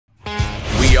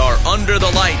under the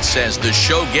lights as the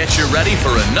show gets you ready for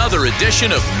another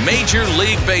edition of Major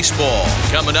League Baseball.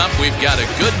 Coming up, we've got a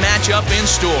good matchup in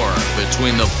store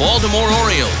between the Baltimore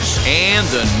Orioles and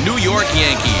the New York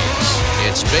Yankees.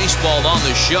 It's baseball on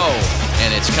the show,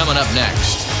 and it's coming up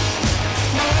next.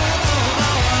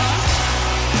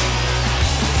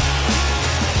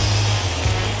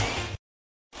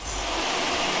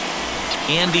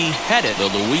 Andy Pettit, the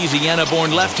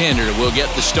Louisiana-born left-hander, will get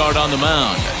the start on the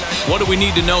mound. What do we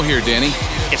need to know here, Danny?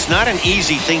 It's not an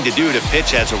easy thing to do to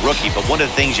pitch as a rookie, but one of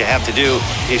the things you have to do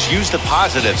is use the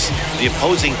positives. The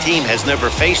opposing team has never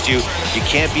faced you. You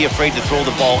can't be afraid to throw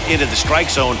the ball into the strike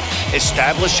zone.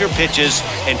 Establish your pitches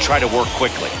and try to work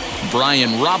quickly.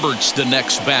 Brian Roberts, the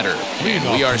next batter. And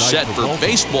we are set for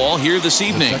baseball here this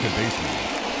evening. Second baseman,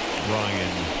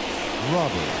 Brian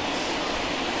Roberts.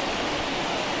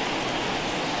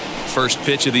 First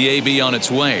pitch of the AB on its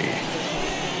way.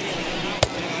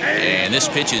 And this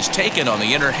pitch is taken on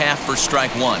the inner half for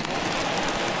strike one.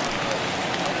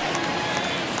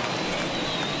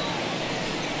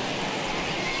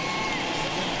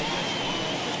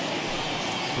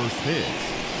 First pitch,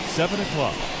 7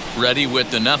 o'clock. Ready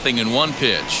with the 0-1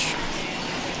 pitch.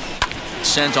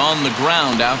 Sent on the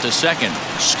ground out to second.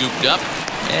 Scooped up,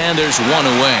 and there's one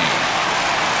away.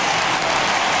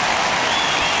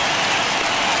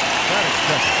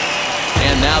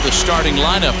 And now the starting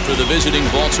lineup for the visiting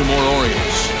Baltimore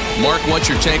Orioles. Mark, what's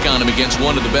your take on him against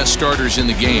one of the best starters in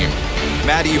the game?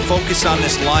 Matty, you focus on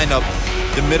this lineup,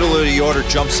 the middle of the order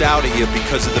jumps out at you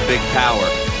because of the big power.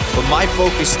 But my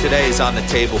focus today is on the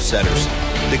table setters,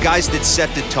 the guys that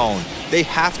set the tone. They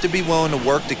have to be willing to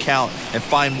work the count and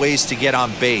find ways to get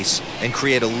on base and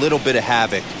create a little bit of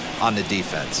havoc on the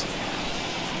defense.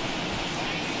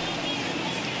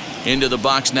 Into the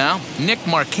box now, Nick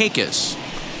Markakis.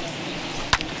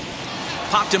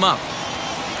 Popped him up.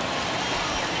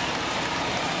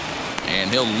 And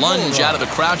he'll lunge out of the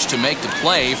crouch to make the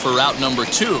play for out number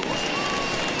 2.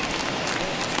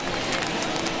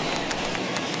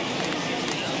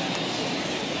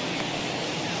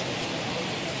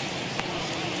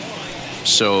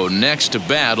 So next to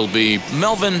bat will be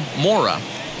Melvin Mora.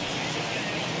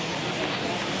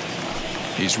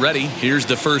 He's ready. Here's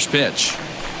the first pitch.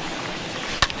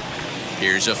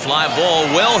 Here's a fly ball,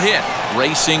 well hit.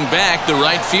 Racing back, the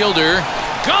right fielder.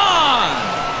 Gone!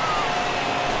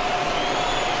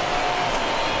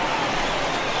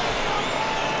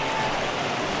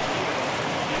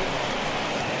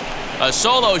 A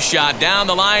solo shot down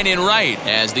the line in right.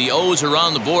 As the O's are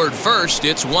on the board first,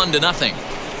 it's 1-0.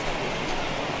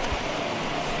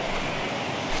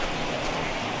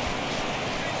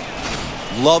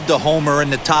 Love the homer in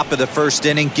the top of the first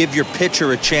inning. Give your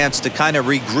pitcher a chance to kind of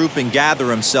regroup and gather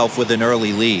himself with an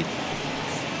early lead.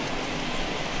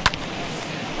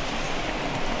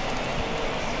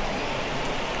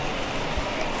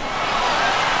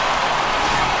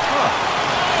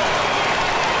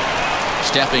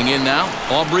 Stepping in now,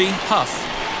 Aubrey Huff.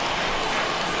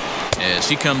 As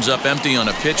he comes up empty on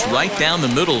a pitch right down the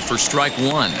middle for strike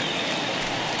one.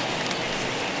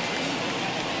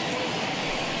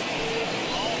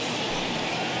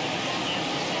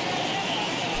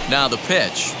 Now the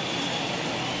pitch.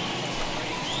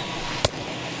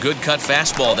 Good cut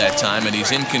fastball that time, and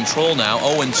he's in control now.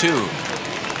 0-2.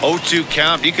 0-2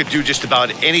 count. You could do just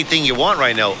about anything you want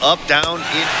right now. Up, down, in.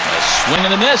 A swing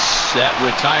and a miss. That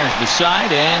retires the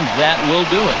side, and that will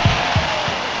do it.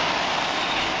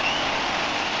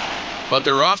 But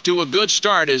they're off to a good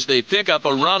start as they pick up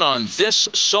a run on this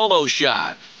solo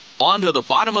shot. On to the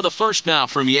bottom of the first now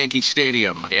from Yankee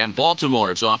Stadium, and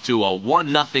Baltimore is off to a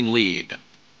 1-0 lead.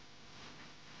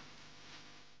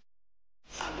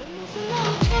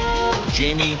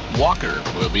 Jamie Walker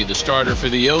will be the starter for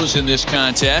the O's in this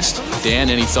contest. Dan,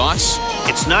 any thoughts?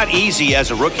 It's not easy as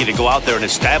a rookie to go out there and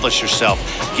establish yourself.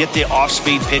 Get the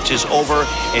off-speed pitches over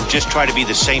and just try to be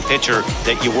the same pitcher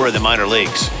that you were in the minor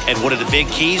leagues. And one of the big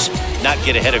keys, not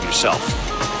get ahead of yourself.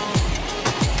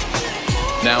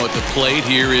 Now at the plate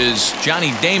here is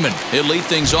Johnny Damon. He'll lead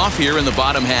things off here in the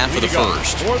bottom half of the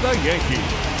first. For the Yankees,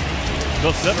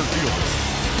 the center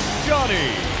fielder,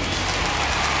 Johnny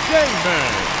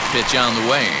Damon. Pitch on the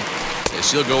way.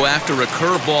 As he'll go after a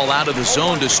curveball out of the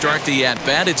zone to start the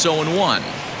at-bat. It's 0-1.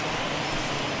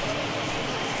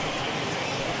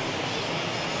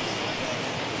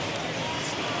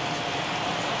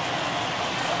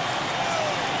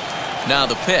 Now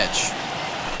the pitch.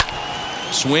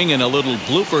 Swing and a little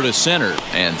blooper to center.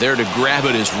 And there to grab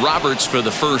it is Roberts for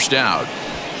the first out.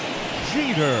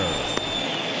 Jeter.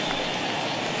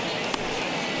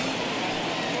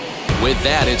 With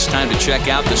that, it's time to check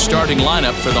out the starting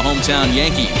lineup for the hometown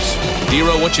Yankees.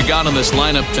 Dero, what you got on this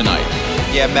lineup tonight?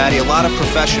 Yeah, Matty, a lot of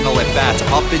professional at-bats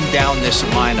up and down this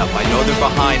lineup. I know they're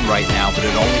behind right now, but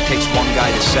it only takes one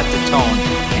guy to set the tone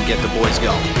and get the boys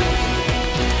going.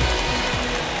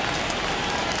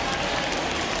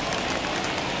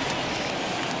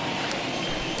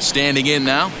 Standing in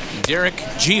now, Derek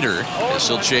Jeter. As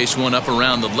he'll chase one up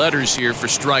around the letters here for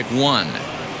strike one.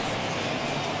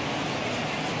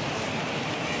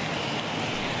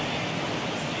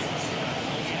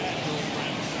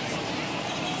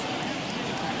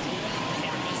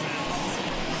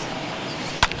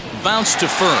 Bounce to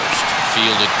first.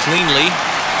 Fielded cleanly.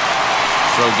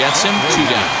 Throw gets him. 2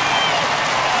 down.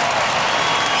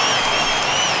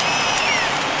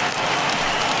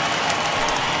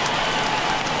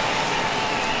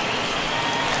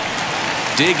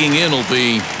 Digging in will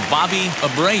be Bobby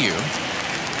Abreu.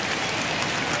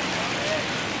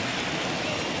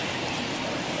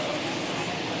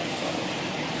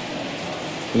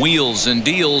 Wheels and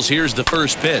deals. Here's the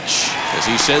first pitch as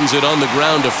he sends it on the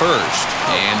ground to first.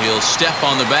 And he'll step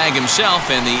on the bag himself,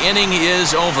 and the inning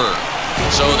is over.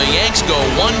 So the Yanks go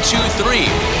 1-2-3.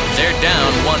 They're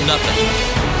down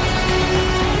 1-0.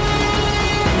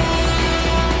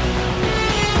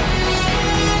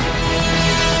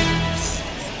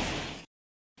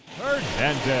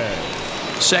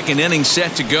 Second inning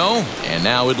set to go, and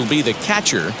now it'll be the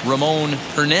catcher, Ramon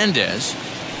Hernandez.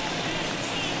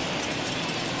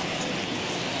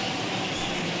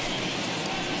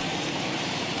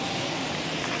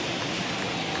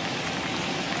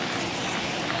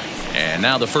 And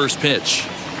now the first pitch.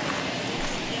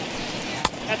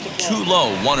 Too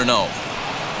low, 1-0.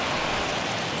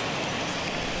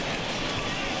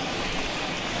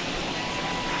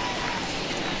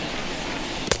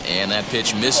 And that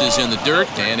pitch misses in the dirt,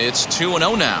 and it's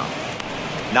 2-0 now.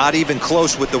 Not even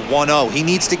close with the 1-0. He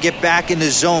needs to get back in the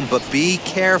zone, but be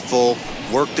careful.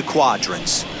 Work the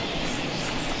quadrants.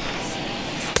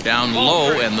 Down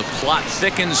low, and the plot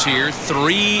thickens here.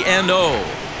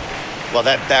 3-0. Well,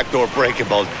 that backdoor breaking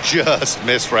ball just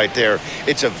missed right there.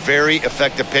 It's a very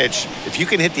effective pitch. If you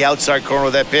can hit the outside corner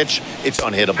of that pitch, it's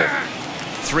unhittable.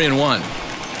 3-1.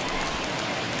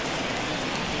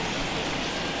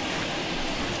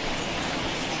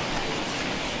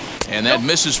 And that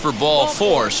misses for ball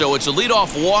 4, so it's a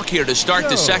leadoff walk here to start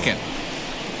the second.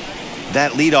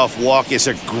 That leadoff walk is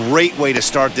a great way to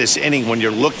start this inning when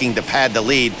you're looking to pad the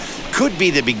lead. Could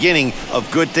be the beginning of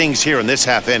good things here in this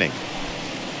half inning.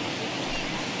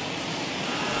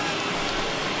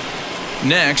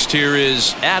 Next, here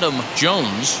is Adam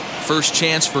Jones. First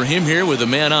chance for him here with a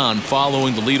man on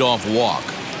following the leadoff walk.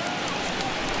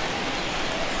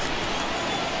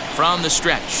 From the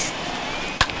stretch.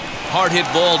 Hard hit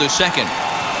ball to second.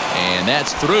 And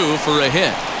that's through for a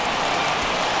hit.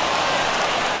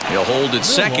 He'll hold at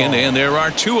second, and there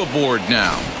are 2 aboard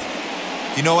now.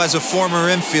 You know, as a former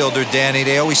infielder, Danny,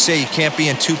 they always say you can't be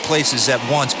in 2 places at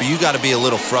once, but you got to be a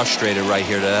little frustrated right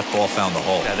here that ball found the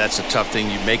hole. Yeah, that's a tough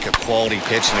thing. You make a quality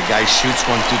pitch, and a guy shoots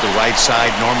one through the right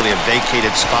side, normally a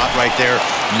vacated spot right there.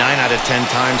 9 out of 10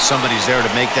 times, somebody's there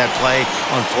to make that play.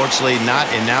 Unfortunately, not,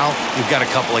 and now you've got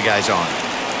a couple of guys on.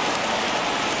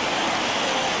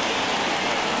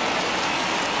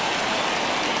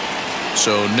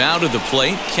 So now to the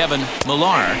plate, Kevin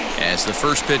Millar, as the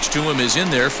first pitch to him is in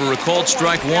there for a called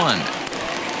strike 1.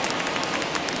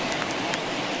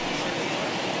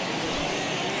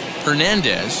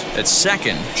 Hernandez at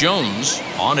second. Jones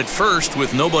on at first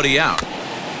with nobody out.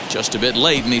 Just a bit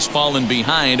late, and he's fallen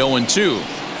behind 0-2.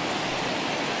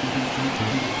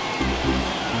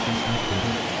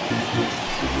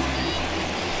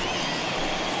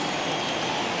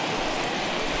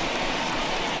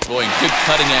 Boy, good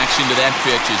cutting action to that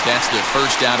pitch as that's the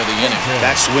first out of the inning.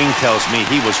 That swing tells me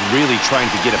he was really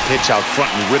trying to get a pitch out front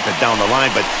and rip it down the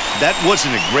line, but that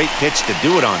wasn't a great pitch to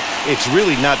do it on. It's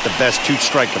really not the best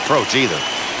 2-strike approach either.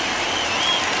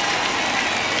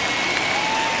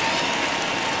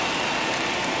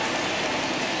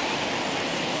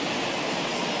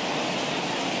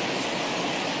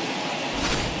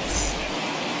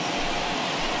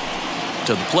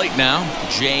 To the plate now,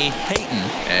 Jay Payton,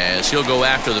 as he'll go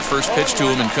after the first pitch to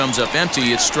him and comes up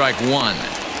empty. It's strike 1.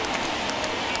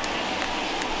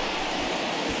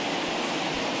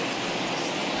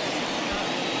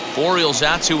 Orioles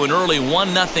out to an early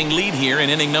 1-0 lead here in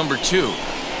inning number 2.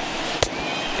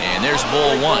 And there's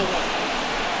ball 1.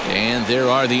 And there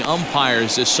are the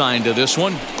umpires assigned to this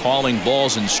one. Calling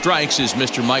balls and strikes is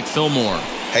Mr. Mike Fillmore.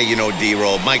 Hey, you know,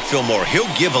 D-Roll, Mike Fillmore, he'll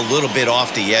give a little bit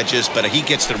off the edges, but he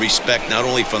gets the respect not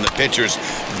only from the pitchers,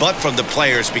 but from the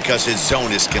players because his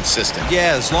zone is consistent.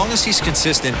 Yeah, as long as he's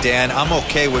consistent, Dan, I'm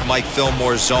okay with Mike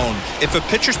Fillmore's zone. If a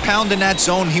pitcher's pounding that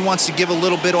zone, he wants to give a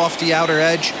little bit off the outer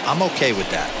edge, I'm okay with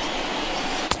that.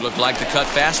 Looked like the cut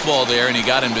fastball there, and he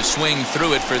got him to swing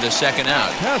through it for the second out.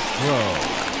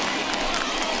 Castro.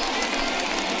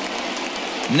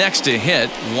 Next to hit,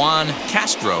 Juan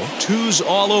Castro. Twos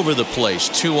all over the place.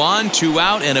 2 on, 2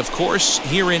 out, and of course,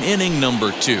 here in inning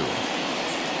number 2.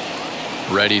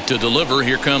 Ready to deliver.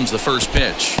 Here comes the first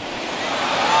pitch.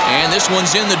 And this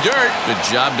one's in the dirt. Good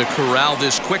job to corral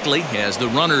this quickly as the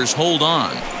runners hold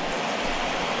on.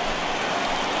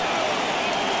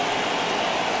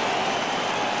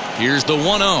 Here's the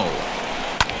 1-0.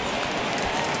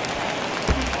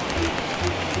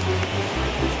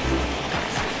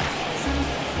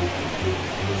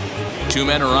 2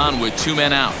 men are on with 2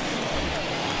 men out.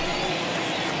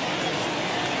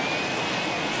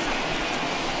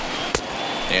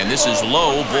 And this is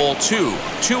low, ball 2.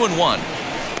 2-1.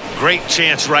 Great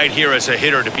chance right here as a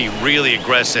hitter to be really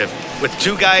aggressive. With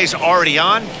 2 guys already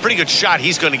on, pretty good shot.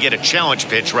 He's going to get a challenge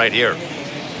pitch right here.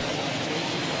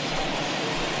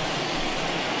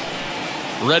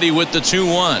 Ready with the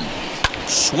 2-1.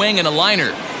 Swing and a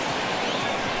liner.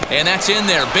 And that's in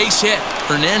there. Base hit.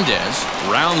 Hernandez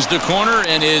rounds the corner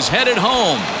and is headed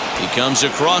home. He comes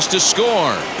across to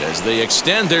score as they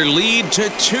extend their lead to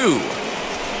 2.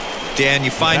 Dan,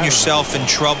 you find yourself in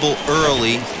trouble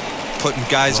early putting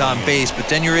guys on base, but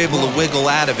then you're able to wiggle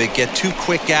out of it, get 2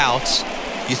 quick outs.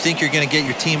 You think you're going to get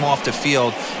your team off the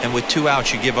field, and with 2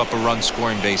 outs, you give up a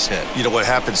run-scoring base hit. You know what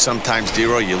happens sometimes,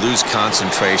 D-Row? You lose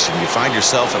concentration. You find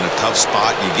yourself in a tough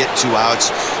spot. You get 2 outs.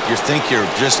 You think you're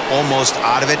just almost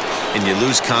out of it, and you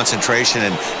lose concentration,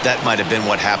 and that might have been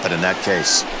what happened in that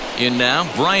case. In now,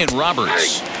 Bryant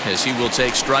Roberts, as he will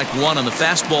take strike 1 on the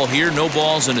fastball here. No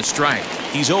balls and a strike.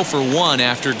 He's 0 for 1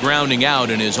 after grounding out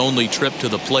in his only trip to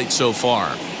the plate so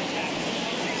far.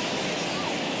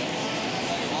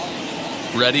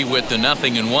 Ready with the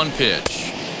 0-1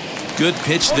 pitch. Good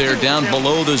pitch there down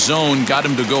below the zone. Got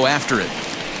him to go after it.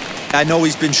 I know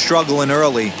he's been struggling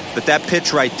early, but that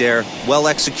pitch right there,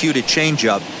 well-executed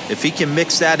changeup, if he can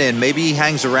mix that in, maybe he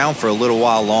hangs around for a little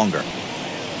while longer.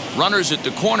 Runners at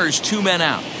the corners, 2 men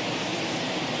out.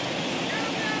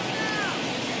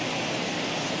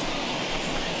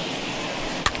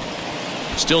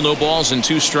 Still no balls and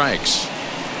 2 strikes.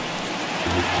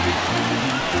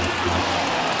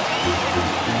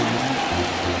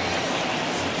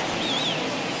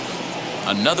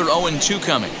 Another 0-2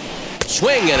 coming.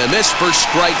 Swing and a miss for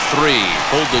strike 3.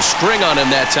 Pulled the string on him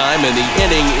that time, and the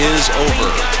inning is over.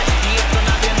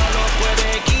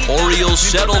 Orioles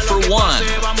settle for 1.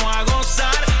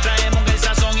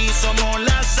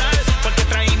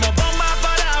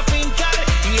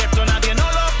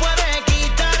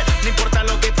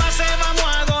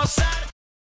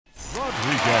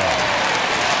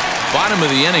 Bottom of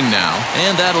the inning now,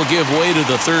 and that'll give way to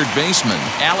the third baseman,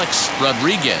 Alex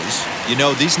Rodriguez. You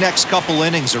know, these next couple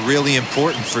innings are really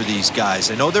important for these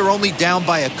guys. I know they're only down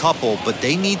by a couple, but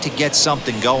they need to get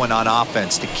something going on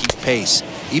offense to keep pace,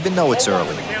 even though it's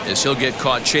early. As he'll get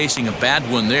caught chasing a bad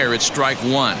one there, it's strike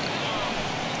 1.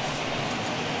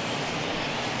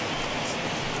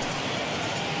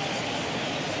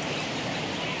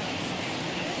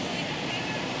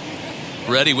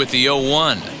 Ready with the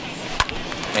 0-1.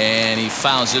 And he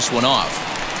fouls this one off.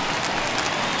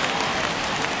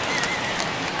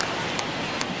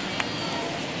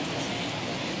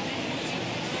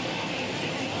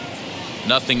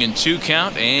 Nothing in 2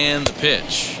 count, and the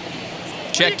pitch.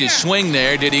 Checked his swing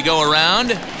there. Did he go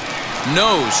around?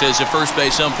 No, says the first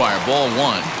base umpire. Ball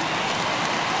 1.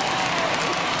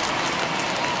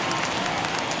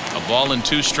 A ball and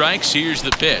 2 strikes. Here's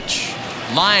the pitch.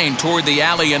 Line toward the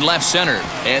alley in left center,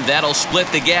 and that'll split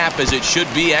the gap as it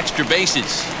should be extra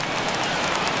bases.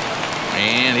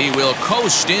 And he will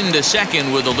coast into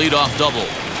second with a leadoff double.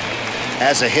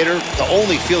 As a hitter, the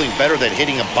only feeling better than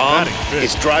hitting a bomb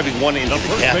is driving one into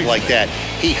the gap like that.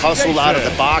 He hustled out of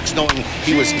the box knowing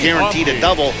he was guaranteed a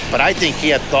double, but I think he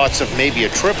had thoughts of maybe a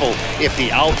triple if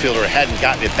the outfielder hadn't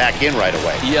gotten it back in right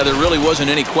away. Yeah, there really wasn't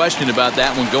any question about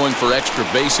that one, going for extra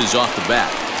bases off the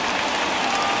bat.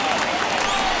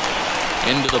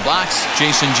 Into the box,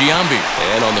 Jason Giambi.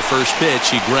 And on the first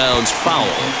pitch, he grounds foul.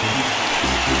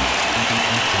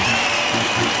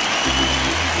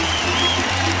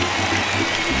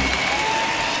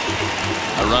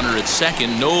 A runner at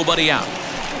second, nobody out.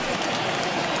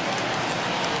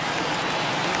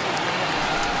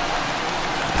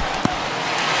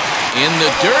 in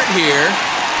the dirt here.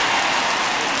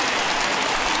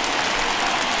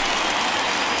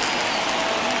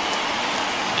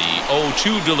 The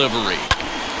 0-2 delivery.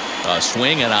 A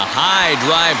swing and a high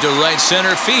drive to right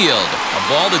center field. A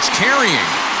ball that's carrying.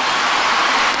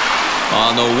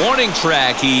 On the warning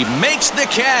track, he makes the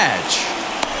catch.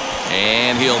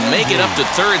 And he'll make it up to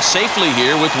third safely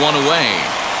here with one away.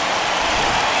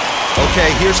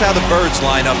 Okay, here's how the Birds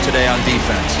line up today on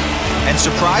defense. And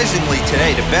surprisingly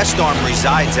today, the best arm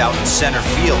resides out in center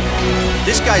field.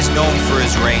 This guy's known for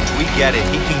his range. We get it.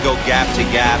 He can go gap to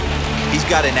gap. He's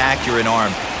got an accurate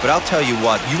arm. But I'll tell you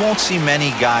what, you won't see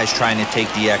many guys trying to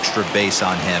take the extra base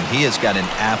on him. He has got an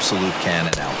absolute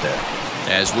cannon out there.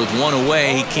 As with one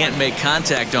away, he can't make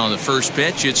contact on the first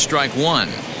pitch. It's strike one.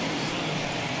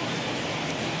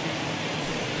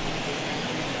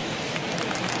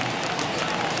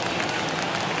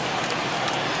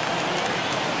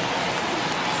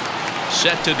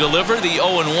 Set to deliver the 0-1.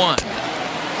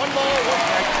 One ball, one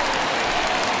strike.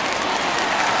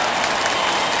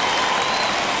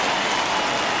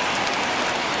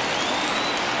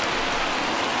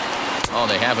 Oh,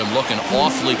 they have him looking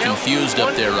awfully confused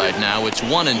up there right now. It's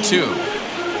 1-2.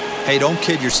 Hey, don't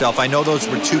kid yourself. I know those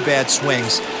were two bad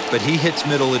swings, but he hits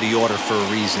middle of the order for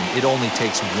a reason. It only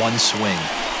takes one swing.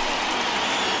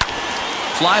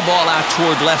 Fly ball out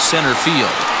toward left center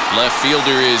field. Left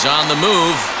fielder is on the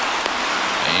move.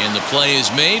 And the play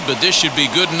is made, but this should be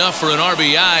good enough for an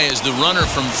RBI as the runner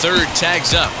from third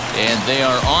tags up. And they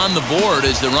are on the board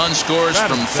as the run scores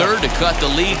from third to cut the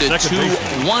lead to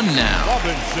 2-1 now.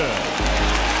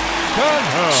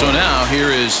 So now here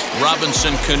is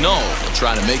Robinson Cano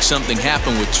trying to make something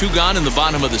happen with two gone in the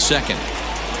bottom of the second.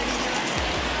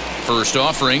 First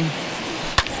offering,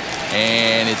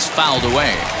 and it's fouled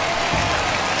away.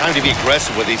 Time to be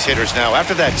aggressive with these hitters now.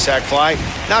 After that sac fly,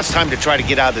 now it's time to try to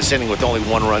get out of this inning with only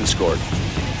one run scored.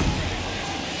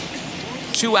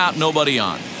 2 out, nobody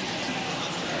on.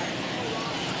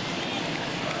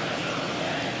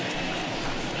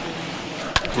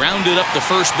 Grounded up the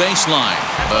first baseline,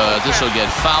 but this will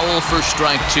get foul for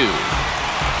strike 2.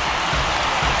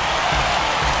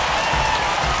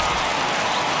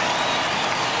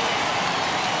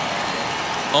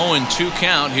 Oh, and 2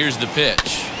 count. Here's the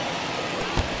pitch.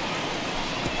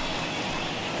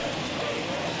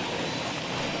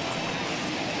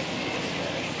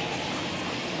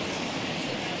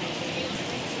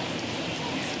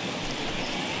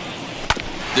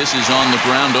 This is on the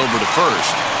ground over to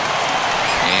first.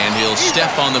 And he'll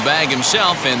step on the bag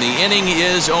himself, and the inning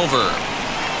is over.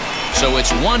 So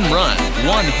it's 1 run,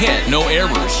 1 hit, no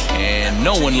errors, and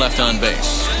no one left on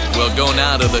base. We'll go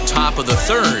now to the top of the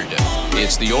third.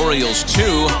 It's the Orioles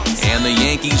 2 and the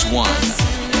Yankees 1.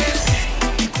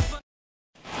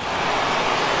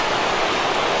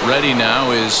 Ready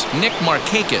now is Nick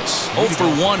Markakis. 0 for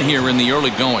 1 here in the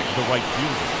early going. The right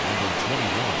fielder, number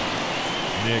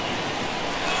 21, Nick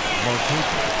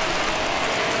Markakis.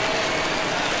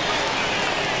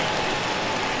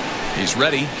 He's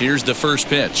ready. Here's the first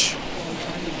pitch.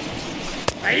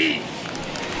 Hey.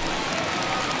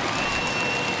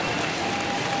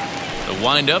 The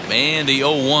windup and the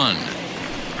 0-1.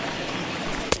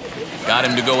 Got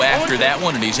him to go after that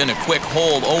one, and he's in a quick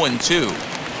hold. 0-2.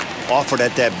 Offered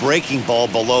at that breaking ball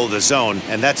below the zone,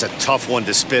 and that's a tough one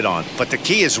to spit on. But the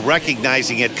key is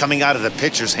recognizing it coming out of the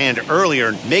pitcher's hand earlier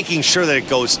and making sure that it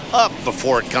goes up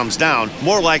before it comes down.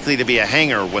 More likely to be a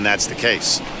hanger when that's the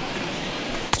case.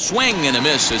 Swing and a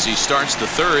miss as he starts the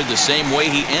third the same way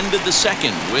he ended the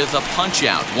second with a punch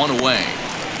out, 1 away.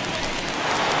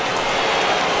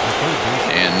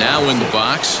 And now in the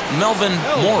box, Melvin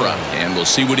Mora, and we'll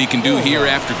see what he can do here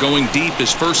after going deep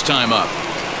his first time up.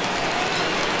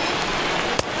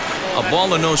 A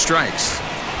ball and no strikes.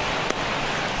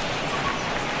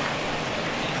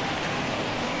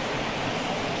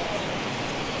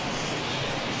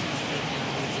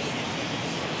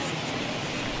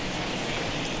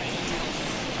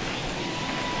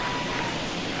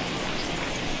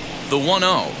 The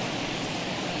 1-0.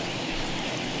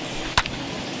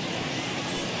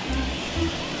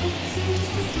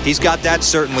 He's got that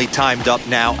certainly timed up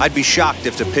now. I'd be shocked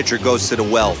if the pitcher goes to the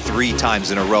well 3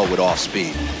 times in a row with off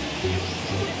speed.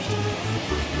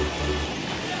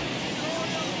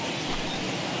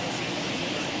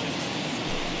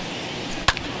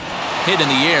 Hit in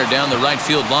the air down the right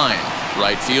field line.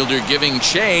 Right fielder giving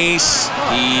chase.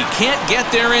 He can't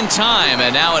get there in time,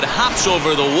 and now it hops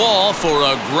over the wall for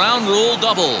a ground rule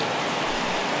double.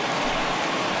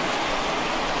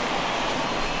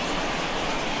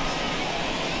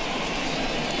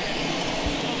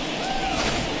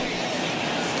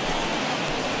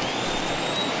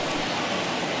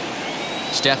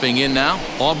 Stepping in now,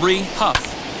 Aubrey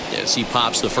Huff, as he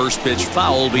pops the first pitch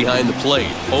foul behind the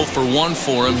plate. 0 for 1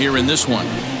 for him here in this one.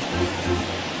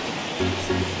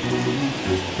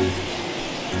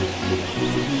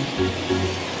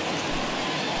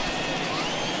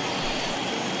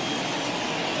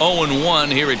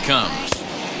 0-1, here it comes.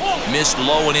 Missed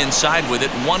low and inside with it,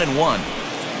 1-1.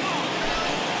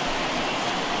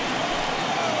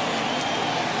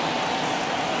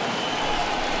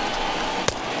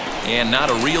 And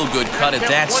not a real good cut at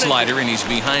that slider, and he's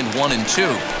behind 1-2.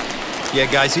 Yeah,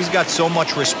 guys, he's got so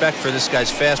much respect for this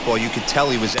guy's fastball. You could tell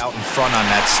he was out in front on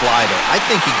that slider. I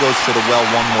think he goes to the well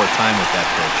one more time with that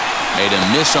pitch. Made a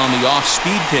miss on the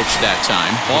off-speed pitch that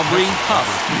time. Aubrey Huff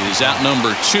is out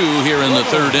number 2 here in the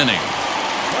third inning.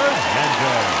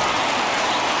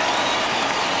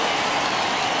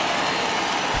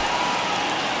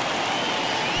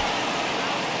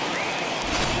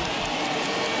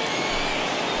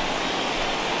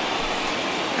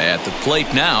 At the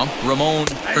plate now, Ramon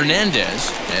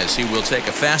Hernandez, as he will take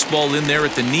a fastball in there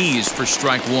at the knees for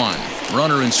strike 1.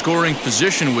 Runner in scoring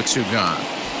position with 2 gone.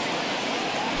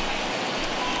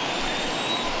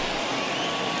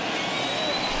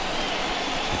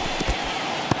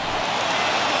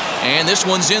 And this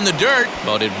one's in the dirt,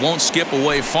 but it won't skip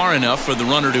away far enough for the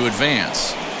runner to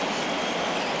advance.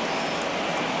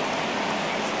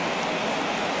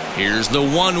 Here's the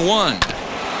 1-1.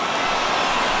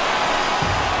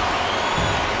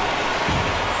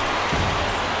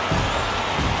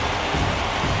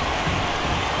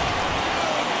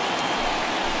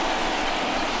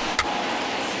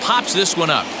 Pops this one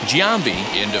up. Giambi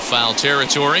into foul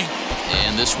territory,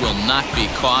 and this will not be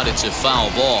caught. It's a foul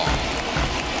ball.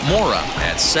 Mora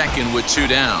at second with 2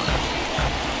 down.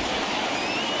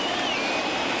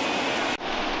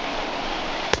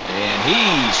 And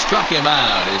he struck him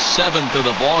out, his 7th of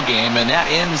the ball game, and that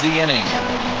ends the inning.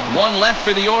 1 left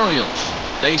for the Orioles.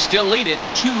 They still lead it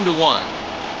 2-1.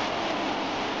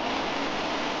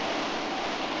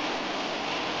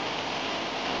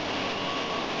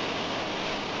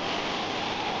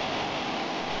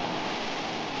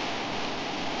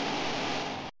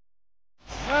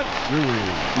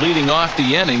 Leading off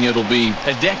the inning, it'll be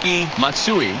Hideki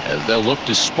Matsui as they'll look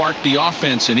to spark the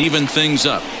offense and even things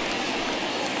up.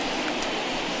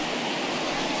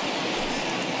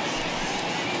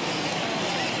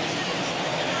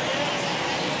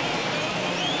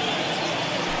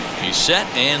 He's set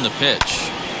and the pitch.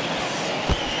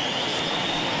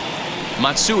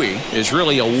 Matsui is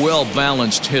really a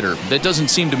well-balanced hitter. That doesn't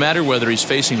seem to matter whether he's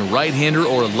facing a right-hander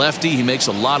or a lefty. He makes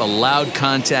a lot of loud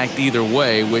contact either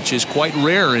way, which is quite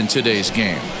rare in today's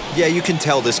game. Yeah, you can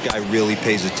tell this guy really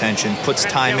pays attention, puts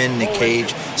time in the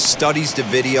cage, studies the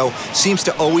video, seems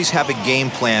to always have a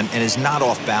game plan, and is not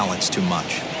off balance too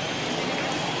much.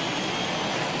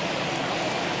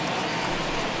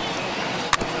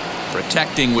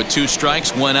 Protecting with 2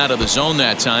 strikes, went out of the zone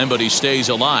that time, but he stays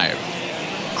alive.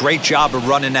 Great job of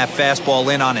running that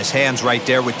fastball in on his hands right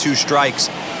there with 2 strikes.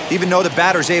 Even though the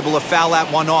batter's able to foul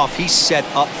that one off, he's set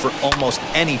up for almost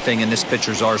anything in this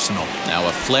pitcher's arsenal. Now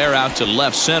a flare out to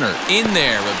left center. In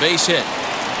there, a base hit.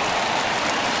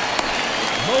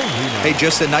 Hey,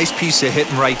 just a nice piece of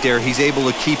hitting right there. He's able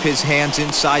to keep his hands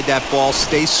inside that ball,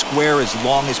 stay square as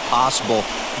long as possible,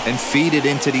 and feed it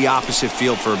into the opposite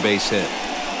field for a base hit.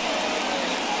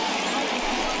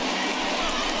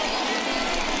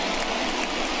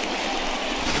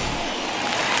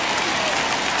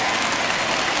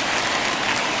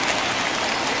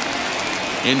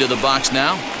 Into the box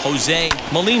now, Jose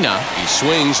Molina. He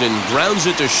swings and grounds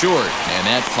it to short, and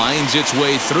that finds its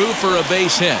way through for a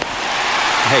base hit.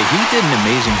 Hey, he did an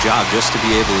amazing job just to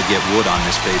be able to get wood on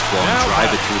this baseball and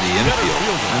drive it through the infield.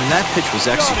 I mean, that pitch was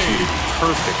executed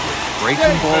perfectly.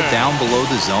 Breaking ball down below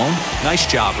the zone. Nice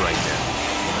job right there.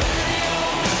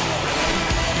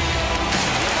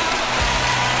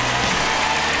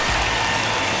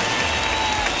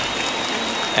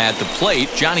 At the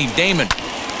plate, Johnny Damon.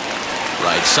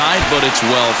 Right side, but it's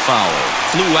well fouled.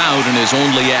 Flew out in his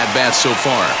only at-bat so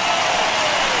far.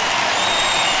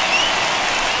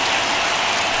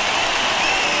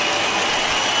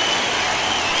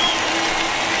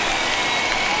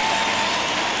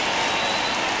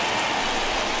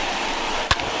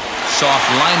 Soft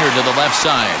liner to the left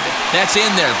side. That's in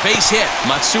there. Base hit.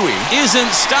 Matsui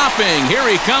isn't stopping. Here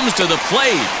he comes to the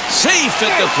plate. Safe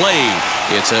at the plate.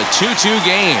 It's a 2-2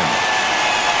 game.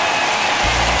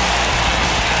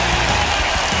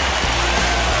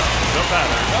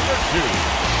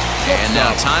 And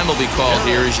now time will be called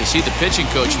here as you see the pitching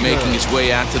coach making his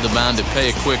way out to the mound to pay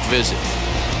a quick visit.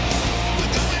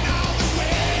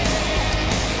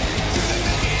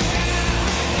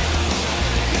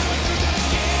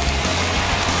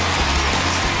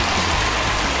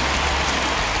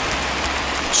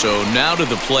 So now to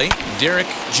the plate, Derek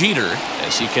Jeter,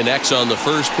 as he connects on the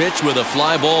first pitch with a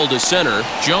fly ball to center.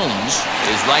 Jones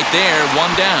is right there,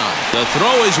 one down. The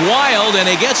throw is wild, and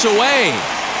he gets away.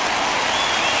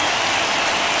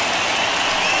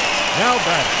 Now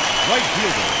batting, right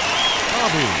fielder,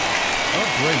 Bobby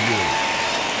Abreu.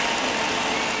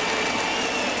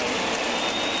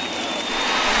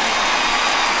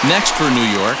 Next for New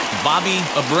York, Bobby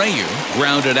Abreu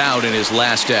grounded out in his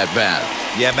last at-bat.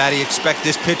 Yeah, Matty, expect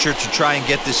this pitcher to try and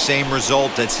get the same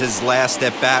result as his last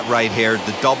at-bat right here.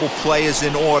 The double play is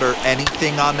in order.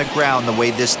 Anything on the ground, the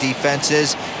way this defense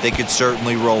is, they could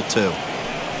certainly roll too.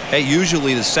 Hey,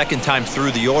 usually the second time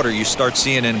through the order, you start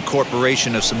seeing an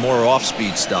incorporation of some more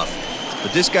off-speed stuff.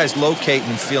 But this guy's locating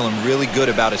and feeling really good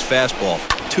about his fastball.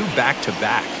 2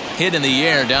 back-to-back. Hit in the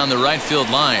air down the right field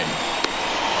line.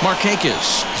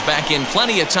 Markakis is back in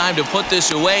plenty of time to put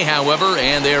this away, however,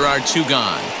 and there are 2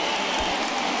 gone.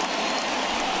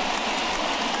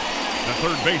 The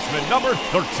third baseman, number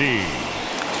 13,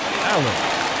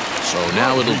 Alex. So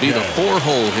now it'll be the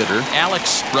 4-hole hitter,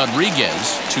 Alex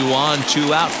Rodriguez. 2 on,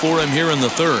 2 out for him here in the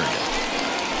third.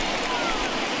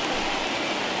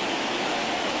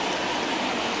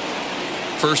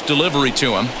 First delivery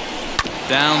to him.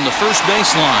 Down the first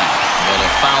baseline. But a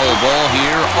foul ball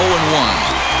here,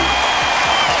 0-1.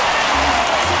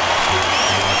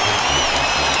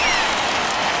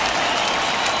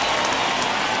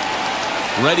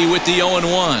 Ready with the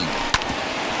 0-1.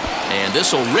 And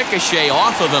this will ricochet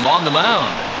off of him on the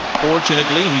mound.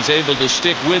 Fortunately, he's able to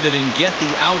stick with it and get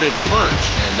the out at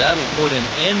first, and that'll put an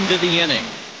end to the inning.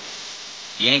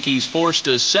 Yankees forced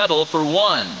to settle for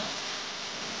 1.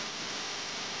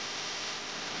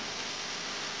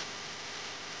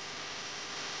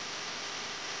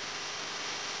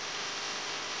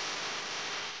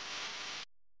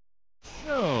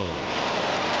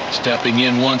 Stepping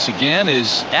in once again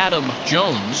is Adam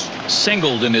Jones,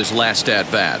 singled in his last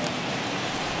at-bat.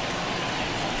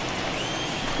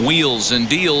 Wheels and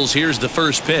deals. Here's the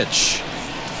first pitch.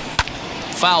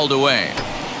 Fouled away.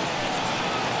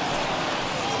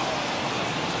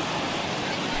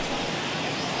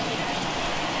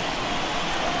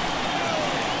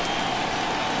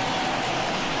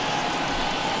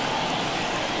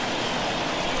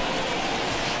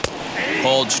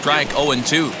 Called strike,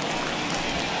 0-2.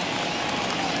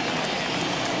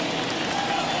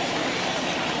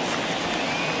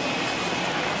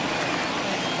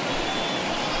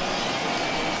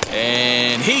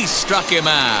 And he struck him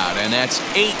out, and that's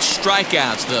 8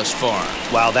 strikeouts thus far.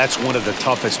 Wow, that's one of the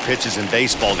toughest pitches in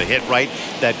baseball to hit right.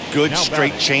 That good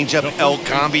straight changeup, El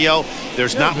Cambio.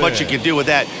 There's not much you can do with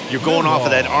that. You're going off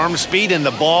of that arm speed, and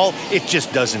the ball, it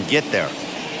just doesn't get there.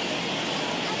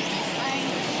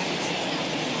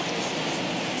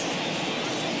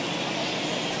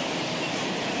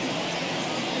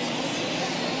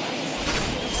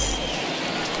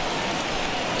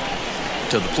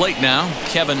 To the plate now,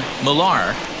 Kevin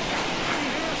Millar.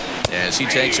 As he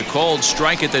takes a called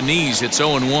strike at the knees, it's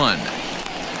 0-1.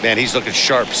 Man, he's looking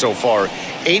sharp so far.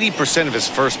 80% of his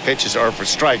first pitches are for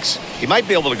strikes. He might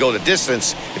be able to go the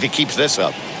distance if he keeps this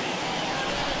up.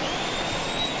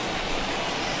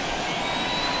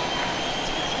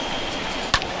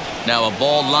 Now a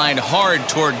ball lined hard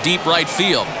toward deep right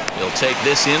field. He'll take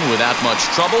this in without much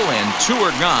trouble, and 2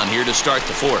 are gone here to start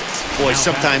the 4th. Boy,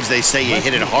 sometimes they say you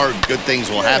hit it hard, good things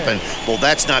will happen. Well,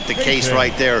 that's not the case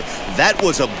right there. That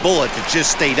was a bullet that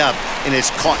just stayed up and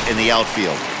is caught in the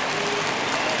outfield.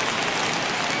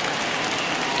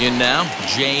 In now,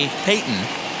 Jay Payton.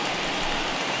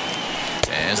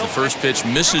 As the first pitch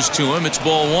misses to him, it's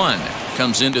ball 1.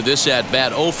 Comes into this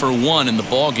at-bat 0 for 1 in the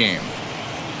ball game.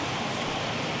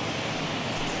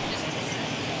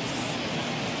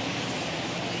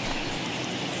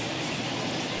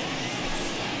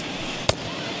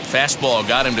 Fastball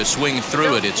got him to swing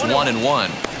through it. It's 1-1.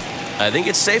 I think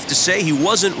it's safe to say he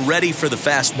wasn't ready for the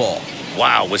fastball.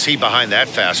 Wow, was he behind that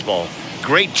fastball.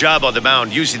 Great job on the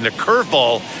mound using the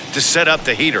curveball to set up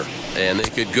the heater. And they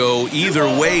could go either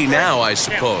way now, I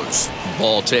suppose.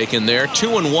 Ball taken there,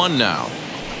 2-1 now.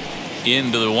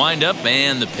 Into the windup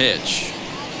and the pitch.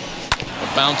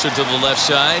 A bouncer to the left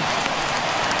side.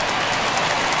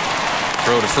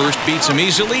 Throw to first beats him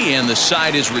easily, and the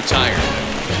side is retired.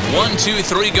 1, 2,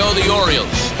 3 go the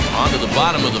Orioles. On to the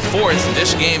bottom of the 4th.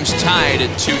 This game's tied at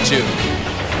 2-2.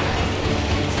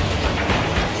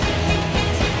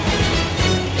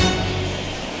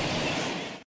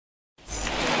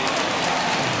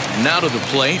 Now to the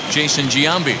plate, Jason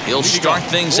Giambi. He'll start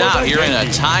things out here in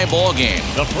a tie ball game.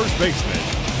 The first baseman,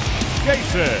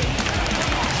 Jason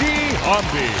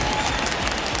Giambi.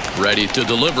 Ready to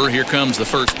deliver. Here comes the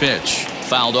first pitch.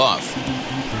 fouled off.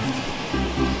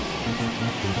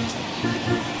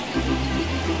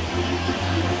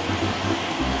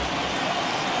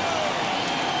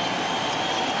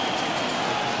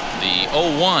 The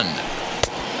 0-1.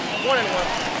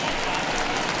 1-1.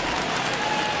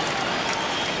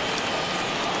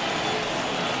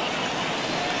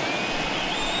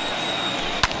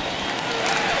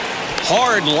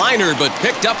 Hard liner, but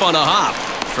picked up on a hop.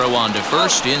 Throw on to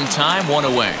first in time, 1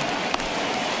 away.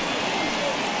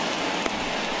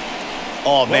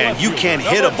 Oh, man, you can't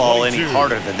hit a ball any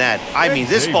harder than that. I mean,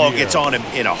 this ball gets on him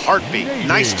in a heartbeat.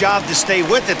 Nice job to stay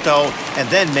with it, though, and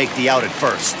then make the out at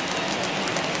first.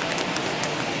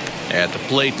 At the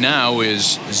plate now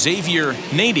is Xavier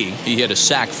Nady. He hit a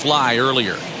sac fly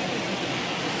earlier.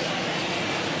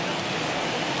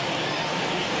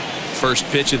 First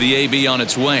pitch of the AB on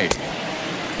its way.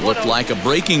 Looked like a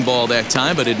breaking ball that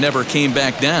time, but it never came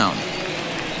back down.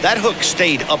 That hook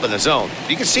stayed up in the zone.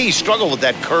 You can see he struggled with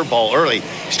that curveball early.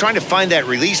 He's trying to find that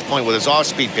release point with his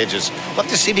off-speed pitches. We'll have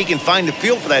to see if he can find the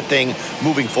feel for that thing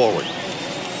moving forward.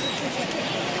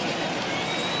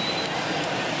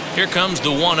 Here comes the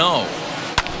 1-0.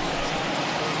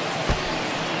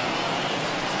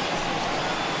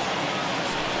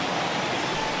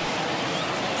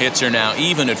 Hits are now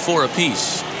even at 4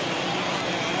 apiece.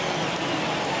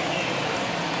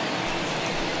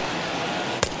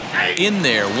 In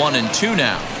there, 1-2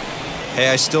 now. Hey,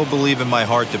 I still believe in my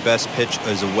heart the best pitch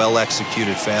is a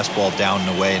well-executed fastball down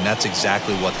and away, and that's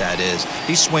exactly what that is.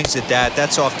 He swings at that.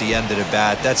 That's off the end of the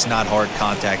bat. That's not hard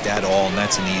contact at all, and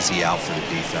that's an easy out for the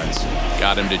defense.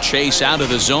 Got him to chase out of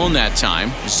the zone that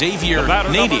time. Xavier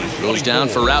Nady goes down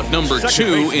for route number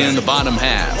 2 in the bottom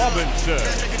half.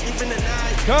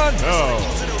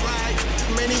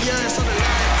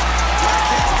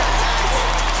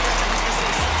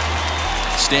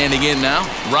 Standing in now,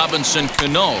 Robinson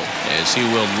Cano, as he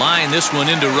will line this one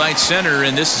into right center,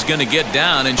 and this is going to get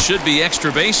down and should be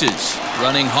extra bases.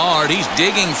 Running hard, he's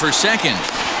digging for second.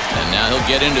 And now he'll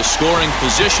get into scoring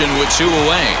position with 2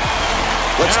 away.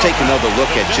 Let's take another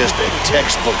look at just a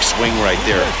textbook swing right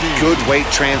there. Good weight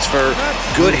transfer,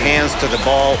 good hands to the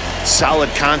ball, solid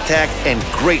contact, and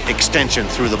great extension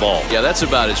through the ball. Yeah, that's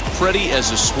about as pretty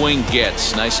as a swing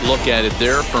gets. Nice look at it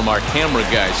there from our camera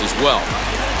guys as well.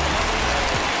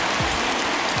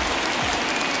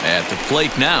 At the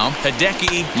plate now,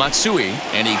 Hideki Matsui,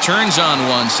 and he turns on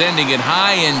one, sending it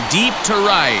high and deep to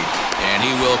right. And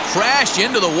he will crash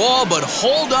into the wall, but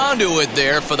hold on to it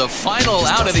there for the final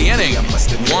out of the inning.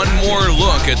 One more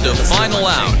look at the final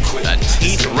out. A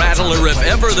teeth rattler if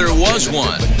ever there was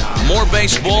one. More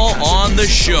baseball on the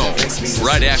show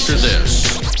right after this.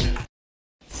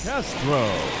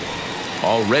 Castro.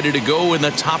 All ready to go in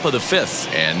the top of the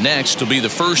 5th. And next will be the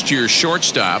first-year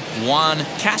shortstop, Juan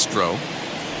Castro.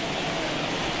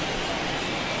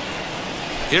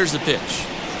 Here's the pitch.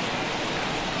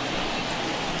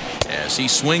 As he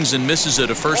swings and misses at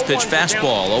a first pitch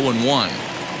fastball, 0-1.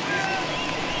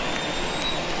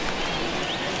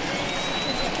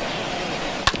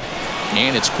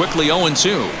 And it's quickly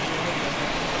 0-2.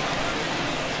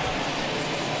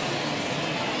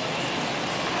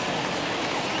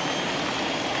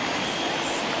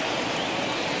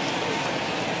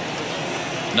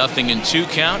 Nothing in 2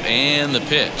 count, and the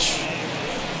pitch.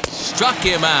 Struck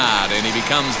him out, and he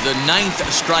becomes the 9th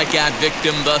strikeout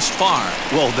victim thus far.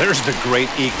 Well, there's the great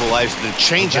equalizer, the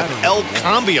changeup, El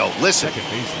Cambio. Listen,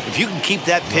 if you can keep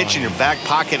that pitch in your back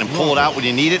pocket and pull it out when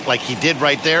you need it, like he did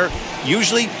right there,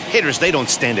 usually hitters, they don't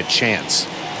stand a chance.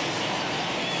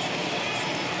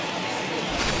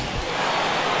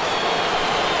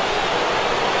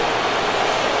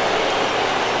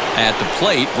 At the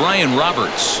plate, Brian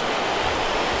Roberts.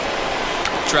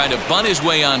 Tried to bunt his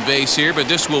way on base here, but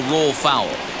this will roll foul.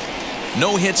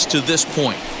 No hits to this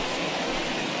point.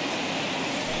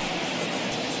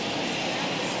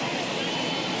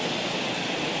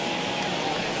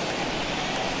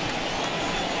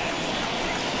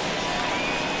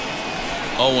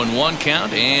 Oh, and 1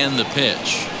 count, and the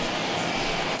pitch.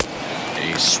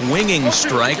 A swinging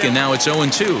strike, and now it's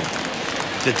 0-2.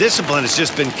 The discipline has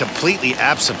just been completely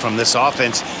absent from this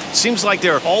offense. Seems like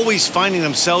they're always finding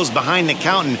themselves behind the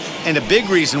count, and a big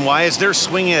reason why is they're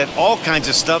swinging at all kinds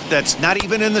of stuff that's not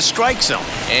even in the strike zone.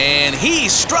 And he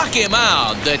struck him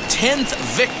out. The 10th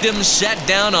victim set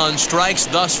down on strikes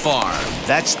thus far.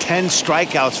 That's 10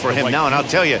 strikeouts for him now, and I'll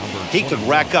tell you, he could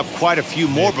rack up quite a few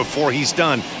more before he's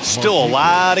done. Still a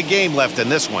lot of game left in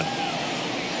this one.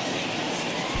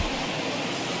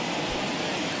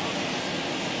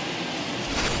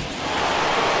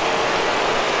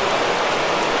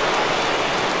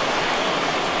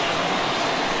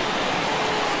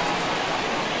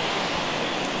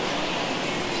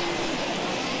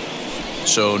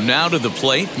 So now to the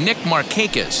plate, Nick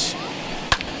Markakis.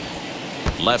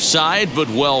 Left side, but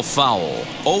well foul.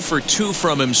 0 for 2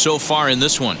 from him so far in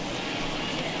this one.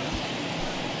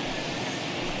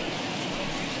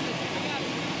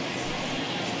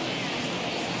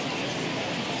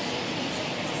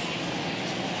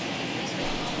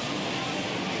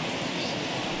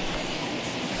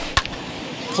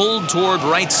 Pulled toward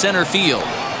right center field.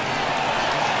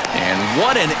 And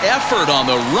what an effort on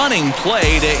the running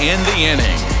play to end the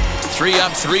inning. 3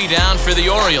 up, 3 down for the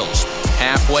Orioles.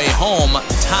 Halfway home,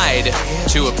 tied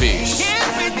 2 apiece.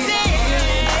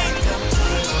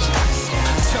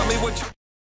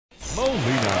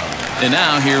 Molina. And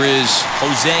now here is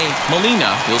Jose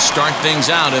Molina. He'll start things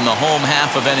out in the home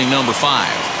half of inning number 5.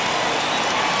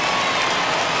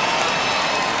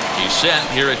 He's set.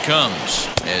 Here it comes.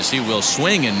 As he will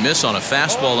swing and miss on a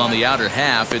fastball on the outer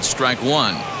half. It's strike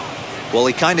 1. Well,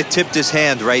 he kind of tipped his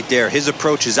hand right there. His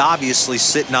approach is obviously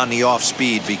sitting on the off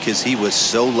speed because he was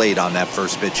so late on that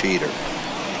first pitch heater.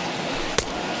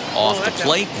 Off the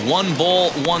plate, 1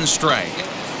 ball, 1 strike.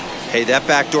 Hey, that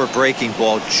backdoor breaking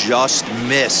ball just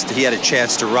missed. He had a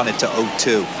chance to run it to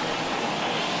 0-2.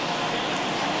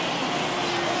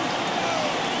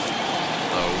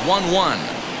 The 1-1.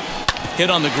 Hit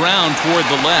on the ground toward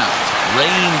the left.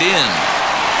 Reined in.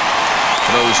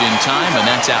 Throws in time, and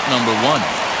that's out number 1.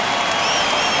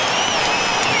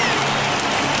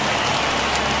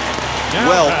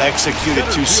 Well executed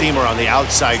two-seamer on the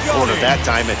outside corner that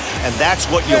time, and that's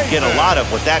what you'll get a lot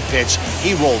of with that pitch.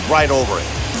 He rolled right over it.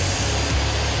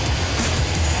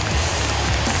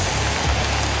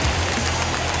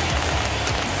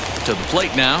 To the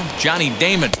plate now, Johnny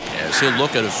Damon, as he'll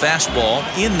look at a fastball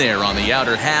in there on the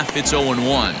outer half. It's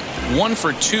 0-1. 1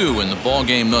 for 2 in the ball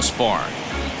game thus far.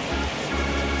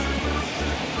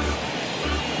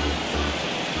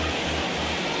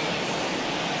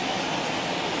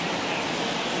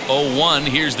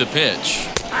 Here's the pitch.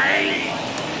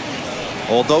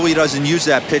 Although he doesn't use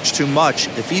that pitch too much,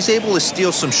 if he's able to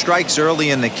steal some strikes early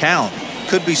in the count,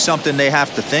 could be something they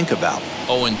have to think about.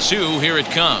 0-2, here it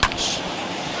comes.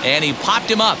 And he popped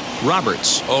him up.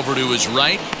 Roberts over to his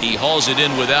right. He hauls it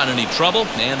in without any trouble,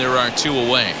 and there are 2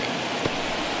 away.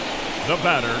 The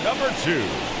batter, number 2,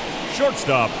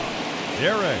 shortstop,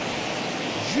 Derek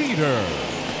Jeter.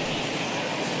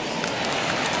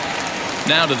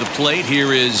 Now to the plate,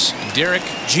 here is Derek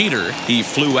Jeter. He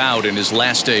flew out in his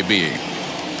last AB.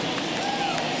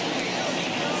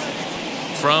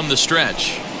 From the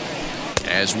stretch.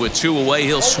 As with 2 away,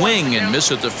 he'll swing and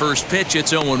miss at the first pitch.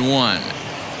 It's 0-1.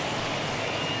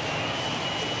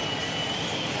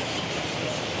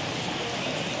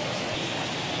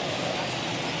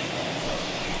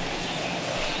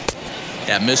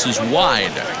 That misses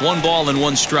wide. 1 ball and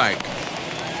 1 strike.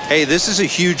 Hey, this is a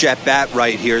huge at-bat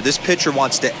right here. This pitcher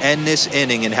wants to end this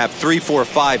inning and have 3, 4,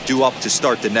 5 due up to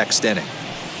start the next inning.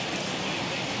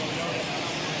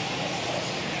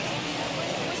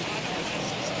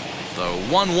 The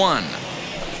 1-1.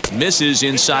 Misses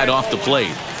inside off the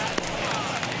plate.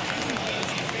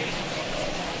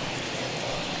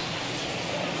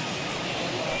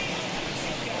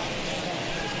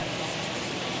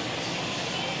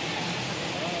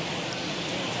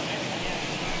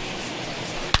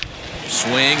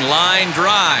 Swing, line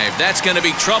drive. That's going to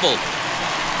be trouble.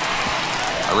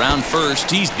 Around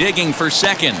first, he's digging for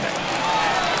second.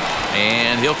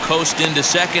 And he'll coast into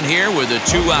second here with a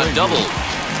 2-out double.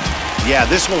 Yeah,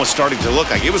 this one was starting to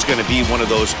look like it was going to be one of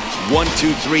those 1,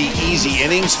 2, 3 easy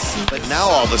innings. But now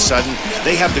all of a sudden,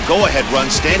 they have the go-ahead run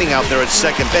standing out there at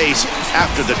second base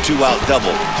after the 2-out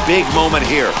double. Big moment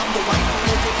here.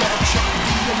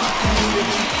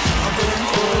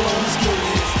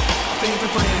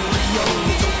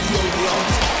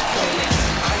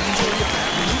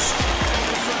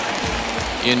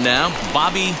 In now,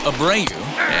 Bobby Abreu,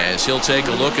 as he'll take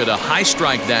a look at a high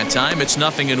strike that time. It's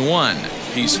 0-1.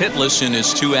 He's hitless in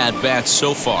his 2 at-bats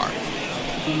so far.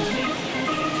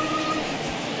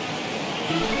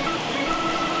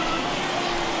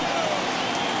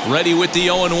 Ready with the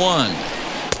 0-1.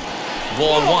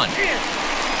 Ball 1.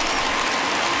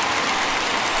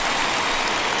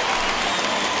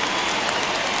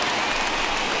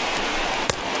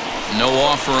 No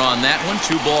offer on that one.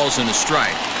 2 balls and a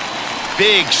strike.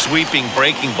 Big sweeping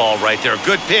breaking ball right there.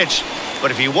 Good pitch,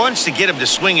 but if he wants to get him to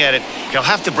swing at it, he'll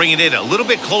have to bring it in a little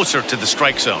bit closer to the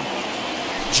strike zone.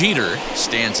 Jeter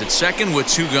stands at second with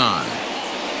 2 gone.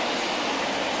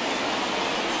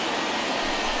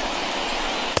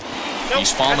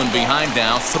 He's fallen behind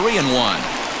now, 3-1.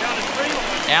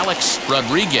 Alex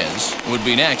Rodriguez would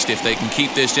be next if they can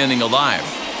keep this inning alive.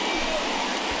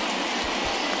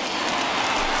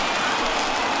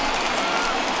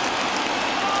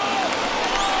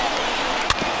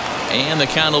 And the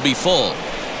count will be full.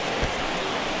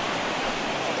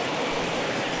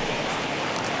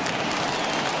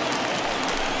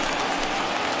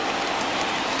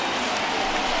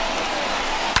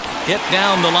 Hit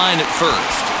down the line at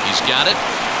first. He's got it.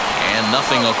 And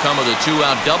nothing will come of the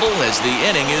two-out double as the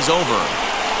inning is over.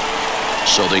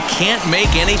 So they can't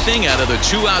make anything out of the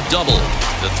two-out double.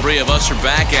 The three of us are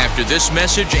back after this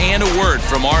message and a word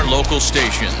from our local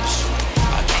stations.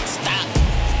 I can't stop.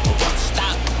 I won't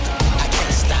stop. I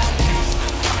can't stop.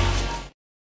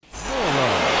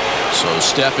 So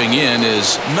stepping in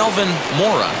is Melvin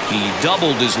Mora. He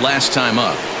doubled his last time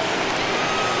up.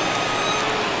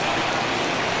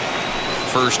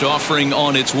 First offering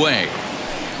on its way.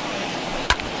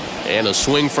 And a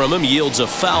swing from him yields a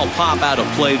foul pop out of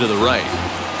play to the right.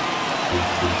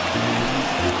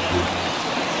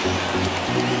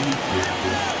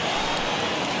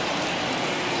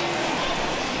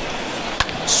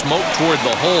 Smoke toward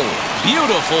the hole.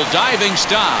 Beautiful diving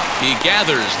stop. He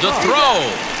gathers the throw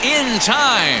in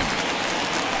time.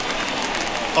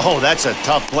 Oh, that's a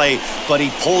tough play, but he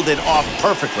pulled it off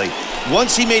perfectly.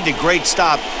 Once he made the great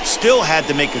stop, still had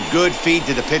to make a good feed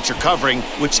to the pitcher covering,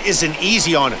 which isn't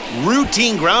easy on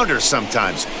routine grounders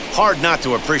sometimes. Hard not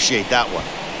to appreciate that one.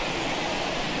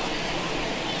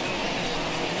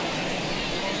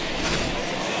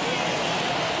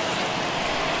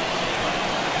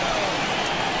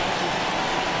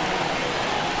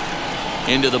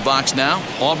 Into the box now,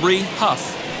 Aubrey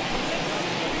Huff.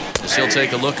 As he'll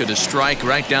take a look at a strike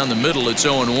right down the middle. It's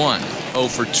 0-1. 0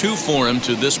 for 2 for him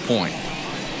to this point.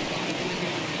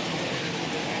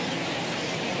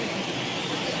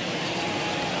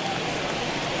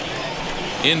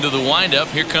 Into the windup.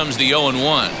 Here comes the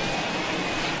 0-1.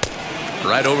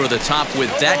 Right over the top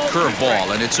with that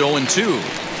curveball, and it's 0-2.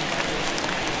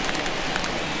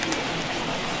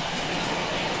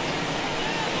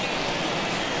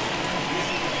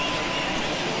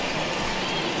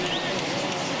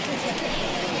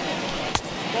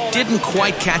 Didn't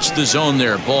quite catch the zone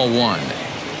there. Ball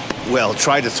 1. Well,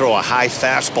 tried to throw a high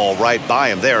fastball right by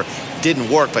him there. Didn't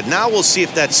work, but now we'll see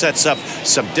if that sets up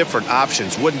some different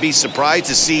options. Wouldn't be surprised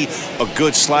to see a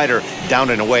good slider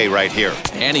down and away right here.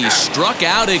 And he struck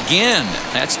out again.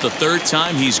 That's the third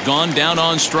time he's gone down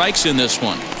on strikes in this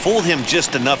one. Fooled him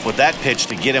just enough with that pitch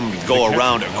to get him to go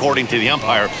around, according to the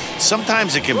umpire.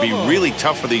 Sometimes it can be really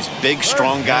tough for these big,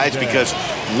 strong guys because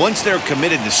once they're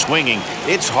committed to swinging,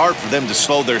 it's hard for them to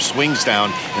slow their swings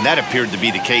down, and that appeared to be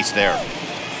the case there.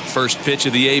 First pitch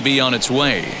of the AB on its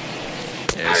way.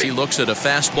 As he looks at a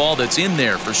fastball that's in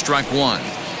there for strike 1.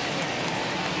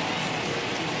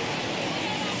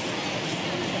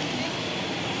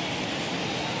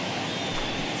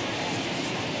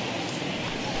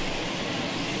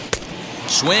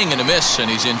 Swing and a miss, and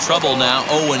he's in trouble now.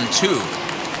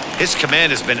 0-2. His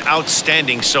command has been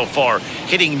outstanding so far,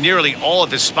 hitting nearly all of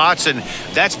his spots, and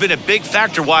that's been a big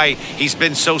factor why he's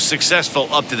been so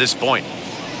successful up to this point.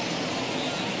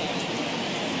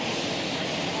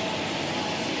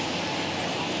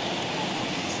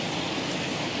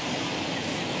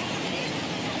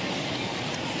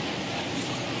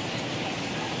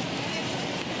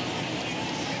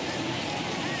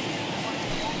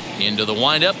 Into the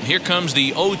windup. Here comes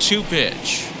the 0-2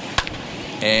 pitch.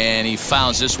 And he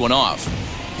fouls this one off.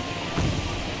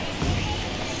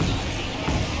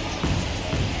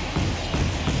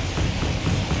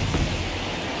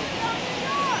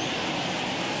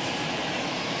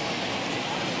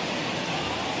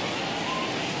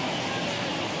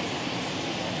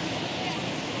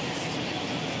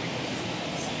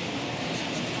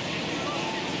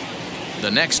 The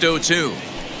next 0-2.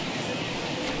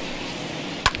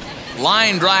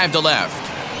 Line drive to left.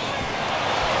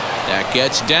 That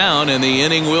gets down, and the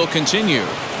inning will continue.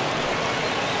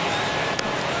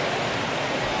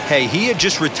 Hey, he had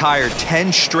just retired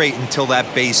 10 straight until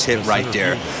that base hit right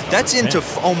there. That's into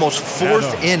almost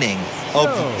 4th inning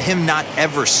of him not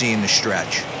ever seeing the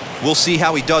stretch. We'll see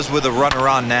how he does with a runner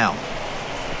on now.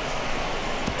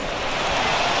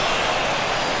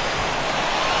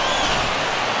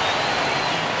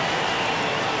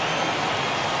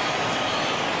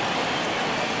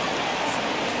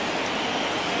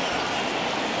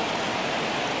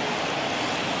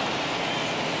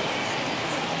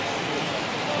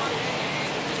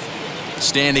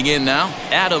 Standing in now,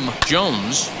 Adam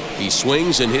Jones. He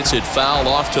swings and hits it foul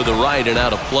off to the right and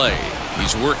out of play.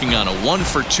 He's working on a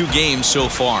 1-for-2 game so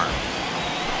far.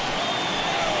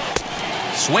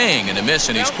 Swing and a miss,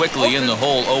 and he's quickly in the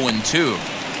hole. 0-2.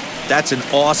 That's an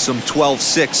awesome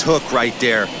 12-6 hook right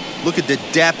there. Look at the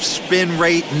depth, spin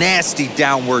rate, nasty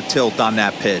downward tilt on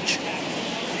that pitch.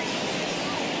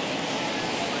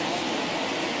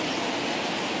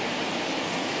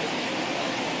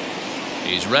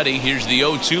 He's ready. Here's the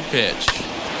 0-2 pitch.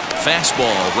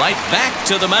 Fastball right back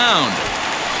to the mound.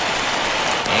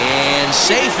 And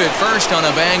safe at first on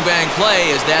a bang-bang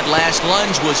play, as that last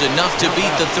lunge was enough to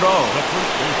beat the throw.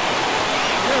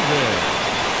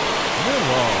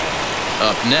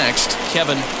 Up next,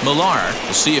 Kevin Millar.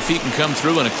 We'll see if he can come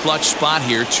through in a clutch spot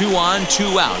here. 2 on,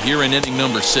 2 out here in inning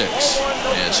number 6.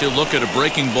 As he'll look at a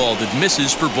breaking ball that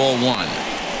misses for ball 1.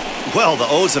 Well, the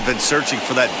O's have been searching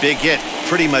for that big hit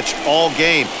pretty much all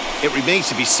game. It remains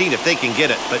to be seen if they can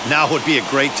get it, but now would be a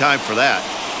great time for that.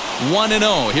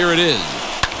 1-0, here it is.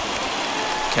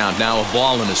 Count now, a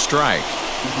ball and a strike.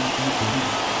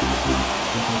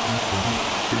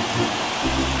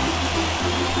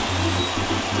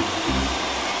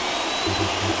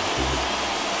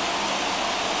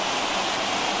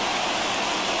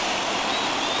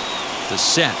 The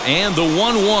set and the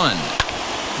 1-1.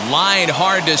 Lined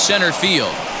hard to center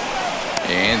field.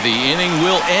 And the inning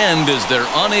will end as they're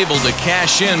unable to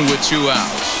cash in with 2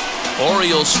 outs.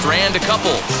 Orioles strand a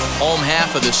couple. Home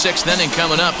half of the 6th inning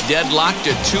coming up, deadlocked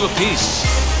at 2 apiece.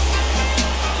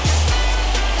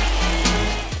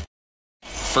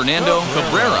 Fernando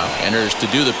Cabrera enters to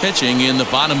do the pitching in the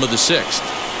bottom of the 6th.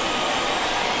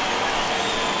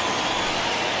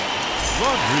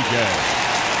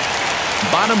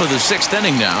 Bottom of the 6th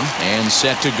inning now, and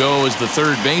set to go as the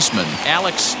 3rd baseman,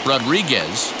 Alex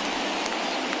Rodriguez.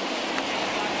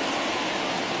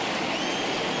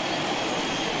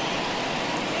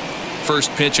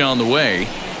 First pitch on the way.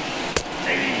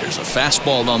 There's a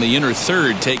fastball on the inner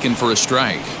 3rd taken for a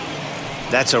strike.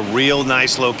 That's a real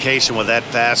nice location with that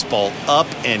fastball up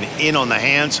and in on the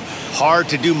hands. Hard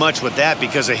to do much with that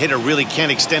because a hitter really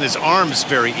can't extend his arms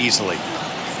very easily.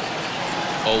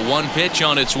 A 1 pitch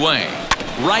on its way.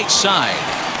 Right side.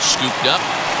 Scooped up.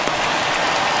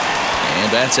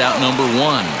 And that's out number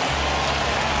 1.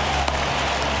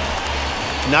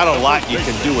 Not a lot you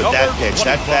can do with that pitch.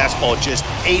 That fastball just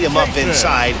ate him up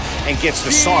inside and gets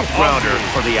the soft grounder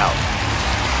for the out.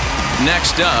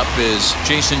 Next up is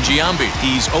Jason Giambi.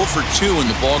 He's 0 for 2 in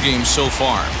the ballgame so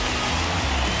far.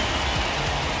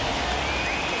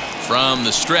 From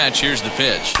the stretch, here's the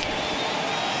pitch.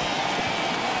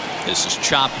 This is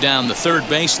chopped down the 3rd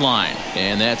baseline,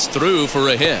 and that's through for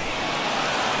a hit.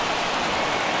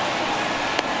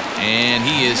 And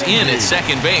he is in at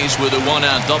second base with a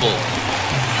 1-out double.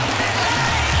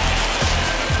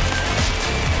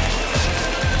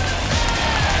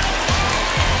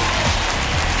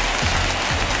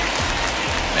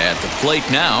 At the plate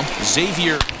now,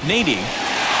 Xavier Nady.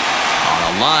 On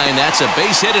a line, that's a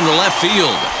base hit into left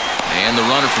field. And the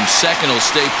runner from second will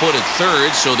stay put at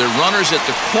 3rd, so they're runners at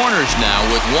the corners now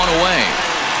with 1 away.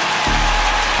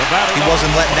 He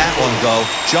wasn't letting that one go.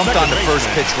 Jumped on the first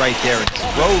pitch right there and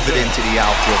drove it into the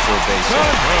outfield for a base hit.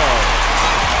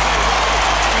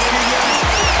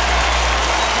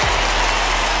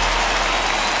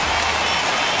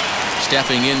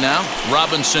 Stepping in now,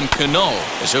 Robinson Cano,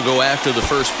 as he'll go after the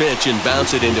first pitch and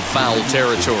bounce it into foul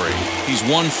territory. He's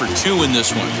 1 for 2 in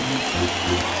this one.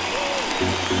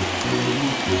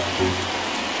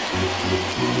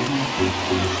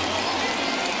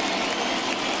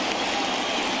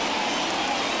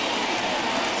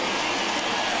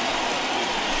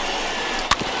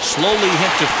 Slowly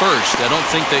hit to first. I don't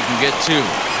think they can get 2.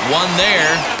 1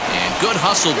 there, and good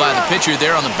hustle by the pitcher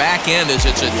there on the back end as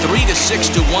it's a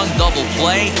 3-6-1 double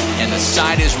play, and the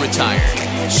side is retired.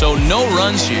 So no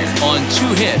runs here on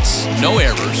 2 hits, no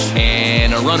errors,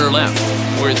 and a runner left.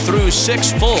 We're through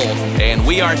 6 full, and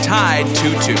we are tied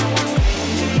 2-2.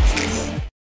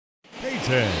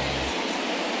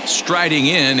 Striding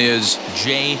in is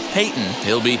Jay Payton.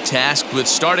 He'll be tasked with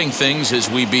starting things as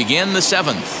we begin the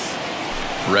 7th.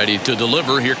 Ready to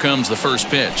deliver. Here comes the first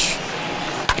pitch.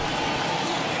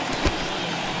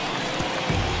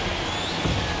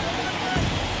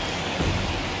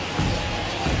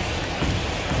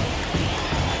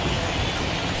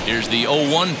 Here's the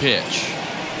 0-1 pitch.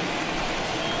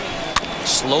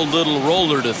 Slow little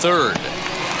roller to 3rd.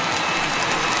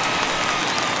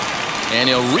 And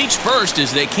he'll reach first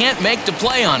as they can't make the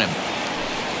play on him.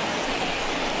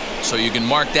 So you can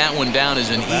mark that one down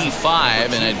as an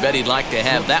E5, and I'd bet he'd like to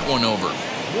have that one over.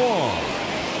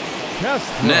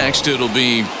 Next, it'll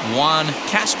be Juan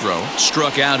Castro,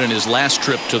 struck out in his last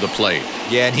trip to the plate.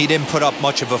 Yeah, and he didn't put up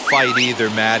much of a fight either,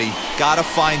 Matty. Gotta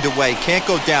find a way. Can't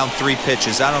go down 3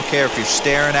 pitches. I don't care if you're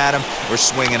staring at him or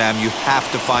swinging at him. You have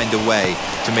to find a way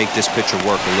to make this pitcher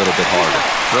work a little bit harder.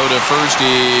 Throw to first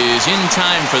is in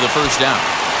time for the first out.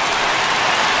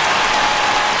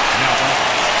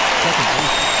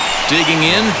 Digging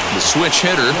in, the switch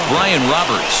hitter, Brian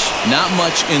Roberts. Not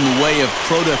much in the way of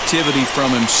productivity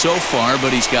from him so far,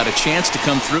 but he's got a chance to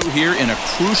come through here in a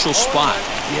crucial spot.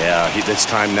 Yeah, it's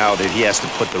time now that he has to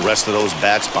put the rest of those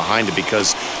bats behind him,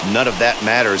 because none of that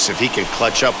matters if he can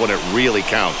clutch up when it really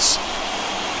counts.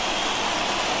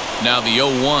 Now the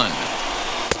 0-1.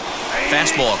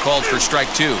 Fastball called for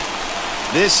strike 2.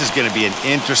 This is going to be an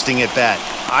interesting at-bat.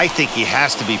 I think he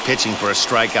has to be pitching for a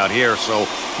strikeout here, so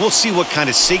we'll see what kind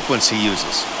of sequence he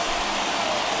uses.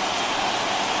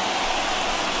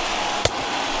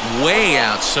 Way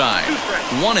outside.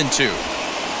 1-2.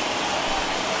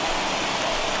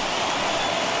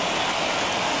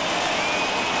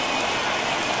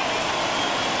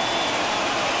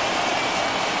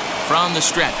 From the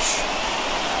stretch.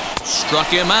 Struck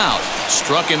him out.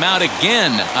 Struck him out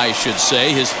again, I should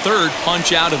say. His third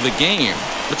punch out of the game.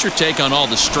 What's your take on all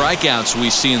the strikeouts we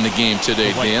see in the game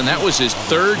today, Dan? That was his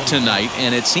third tonight,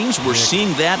 and it seems we're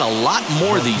seeing that a lot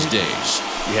more these days.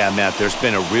 Yeah, Matt, there's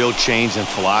been a real change in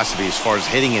philosophy as far as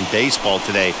hitting in baseball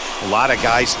today. A lot of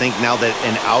guys think now that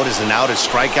an out is an out, a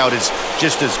strikeout is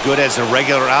just as good as a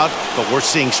regular out, but we're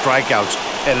seeing strikeouts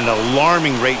at an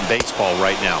alarming rate in baseball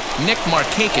right now. Nick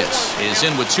Markakis is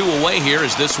in with 2 away here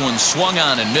as this one swung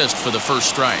on and missed for the first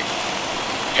strike.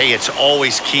 Hey, it's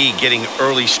always key getting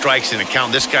early strikes in a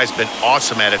count. This guy's been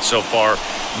awesome at it so far.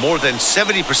 More than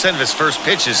 70% of his first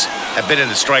pitches have been in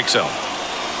the strike zone.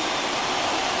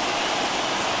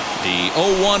 The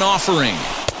 0-1 offering.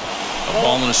 A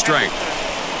ball and a strike.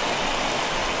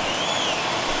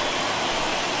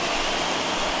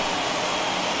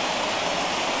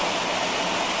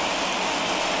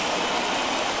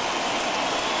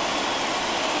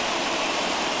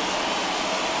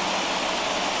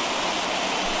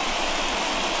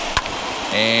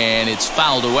 And it's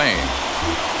fouled away.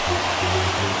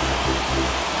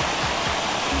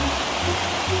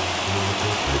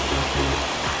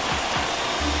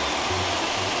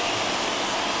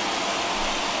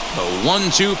 The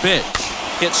 1-2 pitch.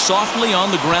 Hit softly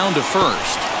on the ground to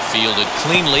first. Fielded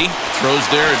cleanly. Throws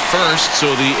there at first, so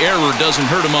the error doesn't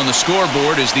hurt him on the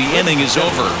scoreboard as the inning is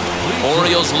over.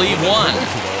 Orioles lead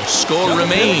 1. Score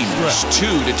remains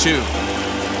 2-2.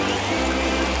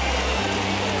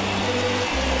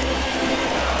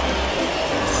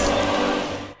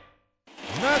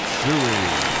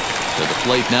 To the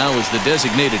plate now is the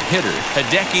designated hitter,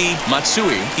 Hideki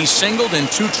Matsui. He's singled in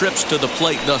 2 trips to the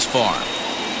plate thus far.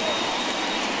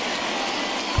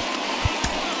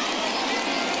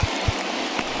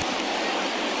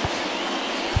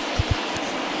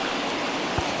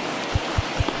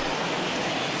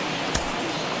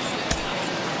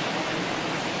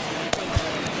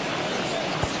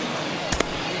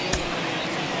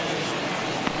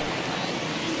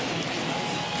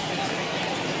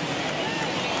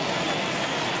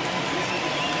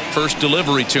 First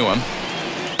delivery to him.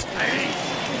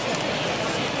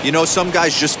 You know, some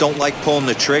guys just don't like pulling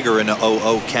the trigger in an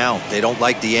 0-0 count. They don't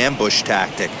like the ambush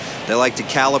tactic. They like to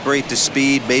calibrate the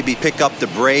speed, maybe pick up the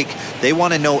brake. They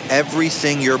want to know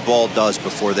everything your ball does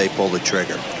before they pull the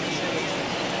trigger.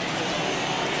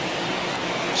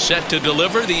 Set to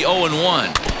deliver the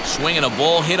 0-1. Swinging a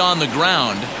ball hit on the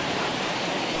ground.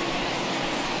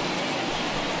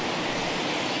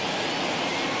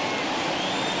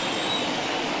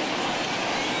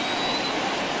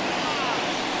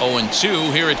 Oh,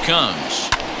 2, here it comes.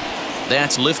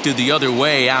 That's lifted the other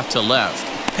way out to left.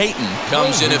 Payton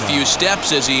comes in a few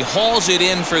steps as he hauls it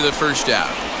in for the first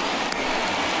out.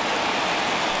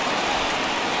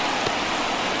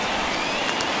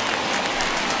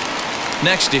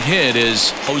 Next to hit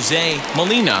is Jose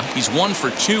Molina. He's 1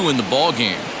 for 2 in the ball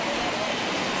game.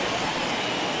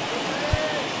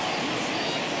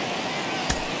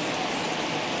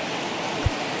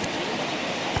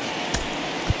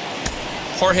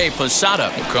 Jorge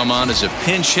Posada will come on as a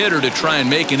pinch hitter to try and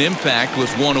make an impact with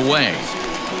 1 away.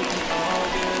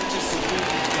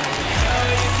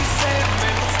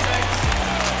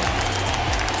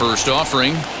 First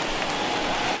offering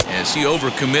as he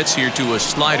overcommits here to a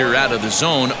slider out of the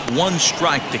zone. 1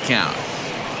 strike to count.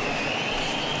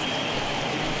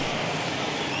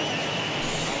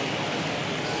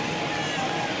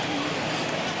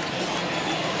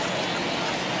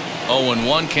 Oh,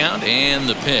 1 count and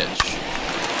the pitch.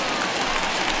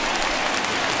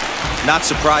 Not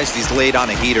surprised he's laid on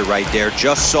a heater right there.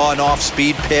 Just saw an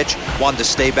off-speed pitch. Wanted to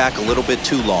stay back a little bit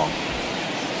too long.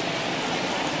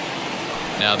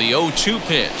 Now the 0-2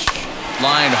 pitch.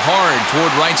 Lined hard toward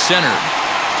right center.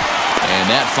 And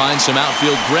that finds some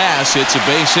outfield grass. It's a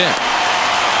base hit.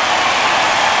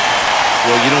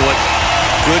 Well, you know what?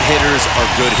 Good hitters are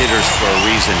good hitters for a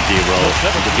reason, D-Row.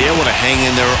 To be able to hang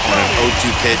in there on an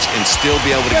 0-2 pitch and still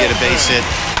be able to get a base hit,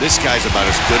 this guy's about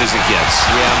as good as it gets.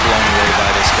 Yeah, I'm blown away by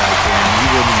this guy, Glenn. You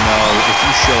wouldn't know if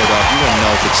you showed up. You wouldn't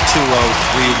know if it's 2-0,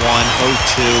 3-1,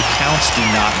 0-2. Counts do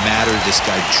not matter. This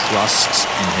guy trusts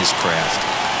in his craft.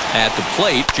 At the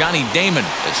plate, Johnny Damon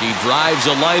as he drives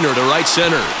a liner to right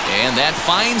center. And that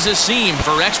finds a seam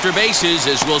for extra bases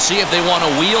as we'll see if they want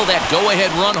to wheel that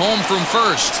go-ahead run home from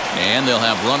first. And they'll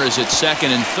have runners at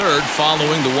second and third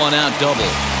following the one-out double.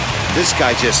 This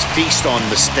guy just feasts on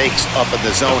mistakes up in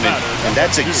the zone, and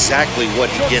that's exactly what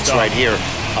he gets right here.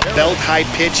 A belt-high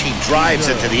pitch, he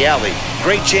drives into the alley.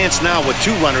 Great chance now with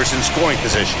 2 runners in scoring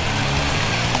position.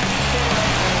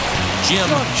 Jim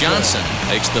Johnson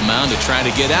takes the mound to try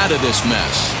to get out of this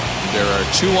mess. There are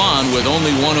 2 on with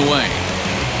only 1 away.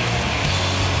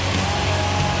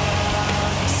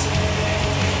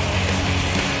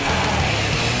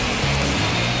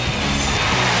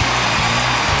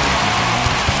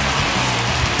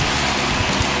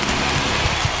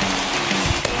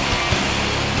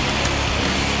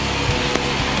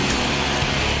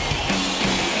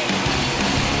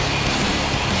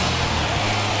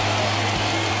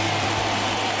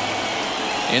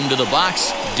 Into the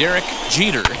box, Derek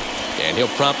Jeter, and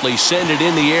he'll promptly send it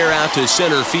in the air out to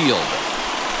center field.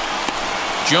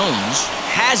 Jones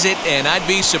has it, and I'd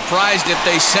be surprised if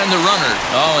they send the runner.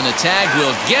 Oh, and the tag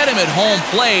will get him at home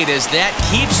plate as that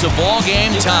keeps the ball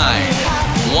game tied.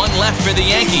 1 left for the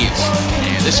Yankees,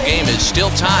 and this game is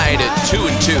still tied at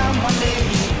 2-2.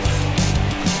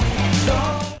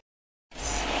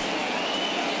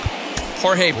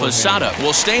 Jorge Posada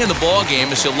will stay in the ball game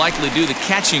as he'll likely do the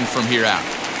catching from here out.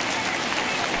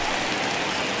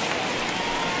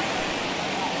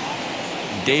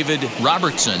 David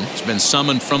Robertson has been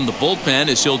summoned from the bullpen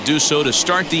as he'll do so to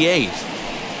start the 8th.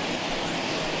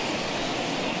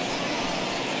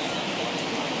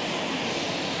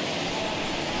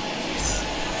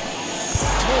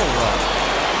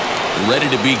 Ready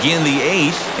to begin the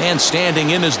 8th, and standing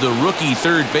in as the rookie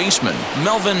third baseman,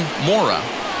 Melvin Mora.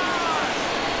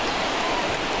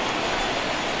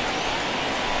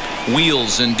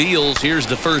 Wheels and deals. Here's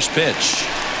the first pitch.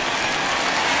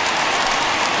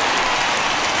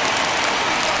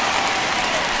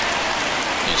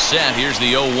 He's set. Here's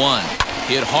the 0-1.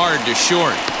 Hit hard to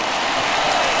short.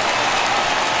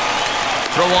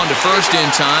 Throw on to first in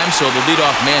time, so the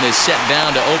leadoff man is set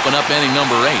down to open up inning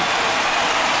number 8.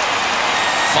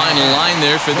 Final line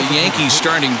there for the Yankees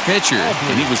starting pitcher,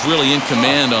 and he was really in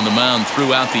command on the mound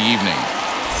throughout the evening.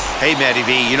 Hey, Matty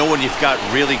V, you know when you've got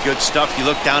really good stuff, you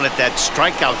look down at that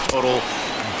strikeout total.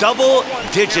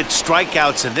 Double-digit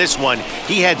strikeouts in this one.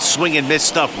 He had swing and miss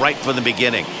stuff right from the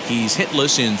beginning. He's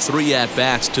hitless in 3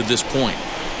 at-bats to this point.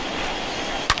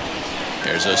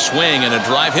 There's a swing and a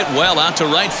drive hit well out to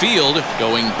right field.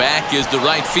 Going back is the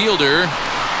right fielder.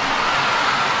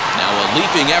 Now a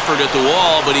leaping effort at the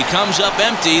wall, but he comes up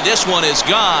empty. This one is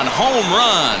gone. Home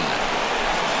run.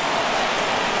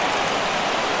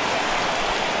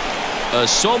 A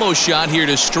solo shot here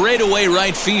to straightaway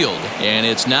right field, and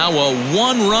it's now a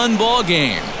 1-run ball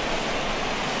game.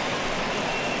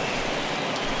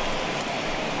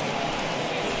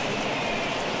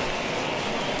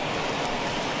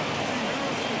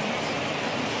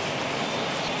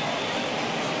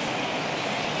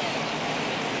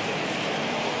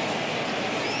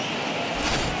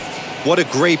 What a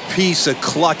great piece of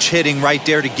clutch hitting right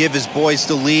there to give his boys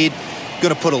the lead.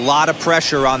 Going to put a lot of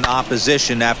pressure on the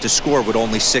opposition to have to score with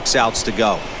only 6 outs to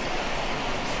go.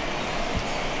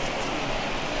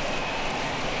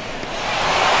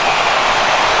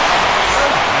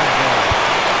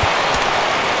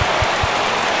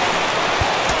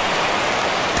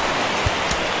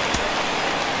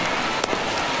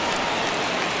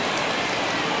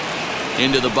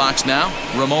 Into the box now,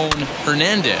 Ramon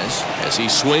Hernandez as he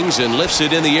swings and lifts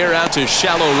it in the air out to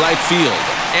shallow right field.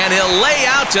 And he'll lay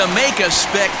out to make a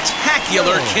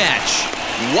spectacular catch.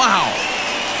 Wow.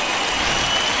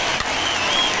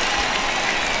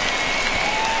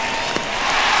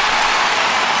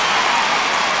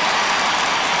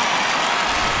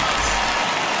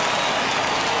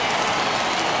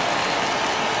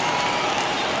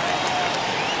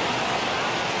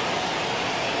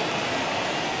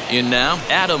 In now,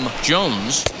 Adam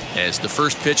Jones, as the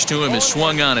first pitch to him is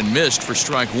swung on and missed for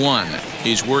strike 1.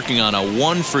 He's working on a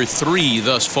 1 for 3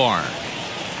 thus far.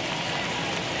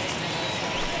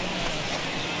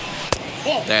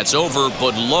 That's over,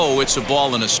 but low. It's a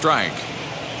ball and a strike.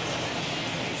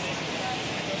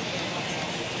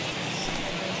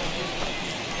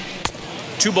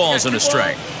 Two balls and a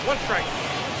strike. 1 strike.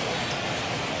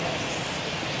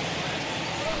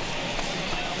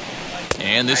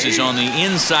 And this is on the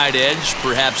inside edge,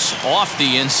 perhaps off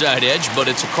the inside edge, but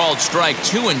it's a called strike.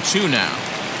 2-2 now.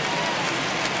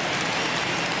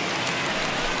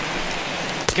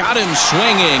 Got him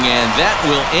swinging, and that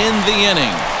will end the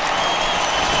inning.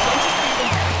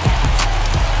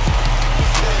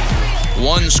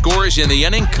 One scores in the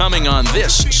inning coming on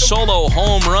this solo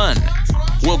home run.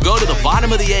 We'll go to the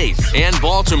bottom of the 8th, and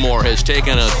Baltimore has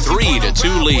taken a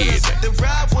 3-2 lead.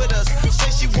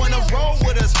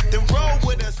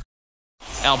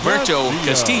 Alberto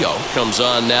Castillo comes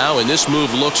on now, and this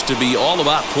move looks to be all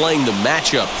about playing the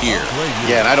matchup here.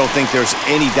 Yeah, and I don't think there's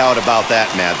any doubt about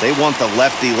that, Matt. They want the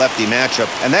lefty-lefty matchup,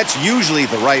 and that's usually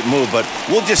the right move, but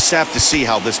we'll just have to see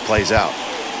how this plays out.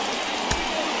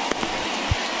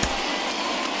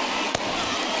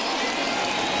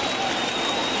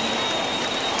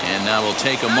 And now we'll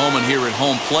take a moment here at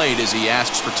home plate as he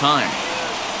asks for time.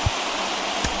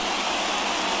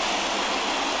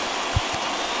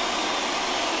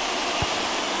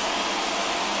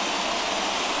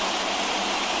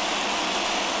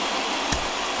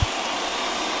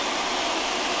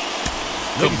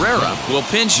 Cabrera will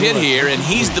pinch hit here, and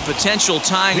he's the potential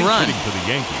tying run. Hitting for the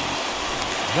Yankees,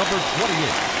 number 28.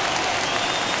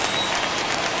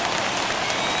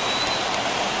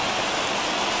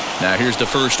 Now here's the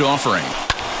first offering.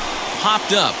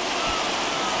 Popped up.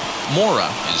 Mora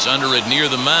is under it near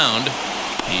the mound.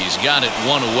 He's got it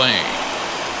one away.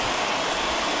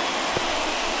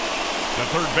 The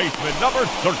third baseman, number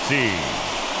 13,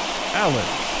 Alex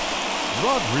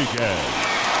Rodriguez.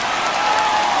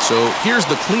 So here's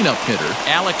the cleanup hitter,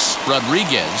 Alex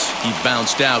Rodriguez. He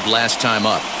bounced out last time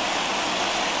up.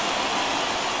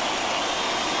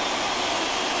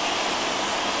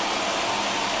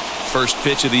 First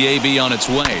pitch of the AB on its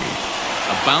way.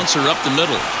 A bouncer up the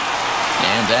middle.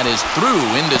 And that is through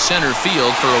into center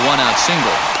field for a one-out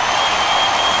single.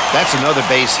 That's another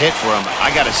base hit for them.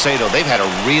 I got to say, though, they've had a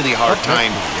really hard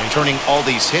time turning all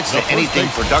these hits to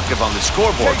anything productive on the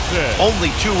scoreboard.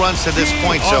 Only 2 runs to this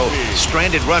point, so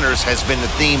stranded runners has been the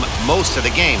theme most of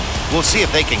the game. We'll see if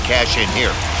they can cash in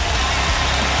here.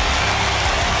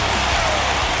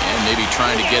 Maybe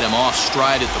trying to get him off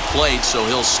stride at the plate, so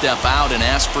he'll step out and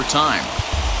ask for time.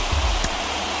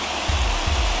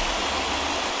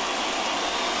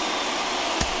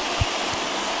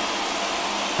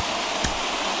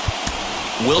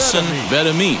 Wilson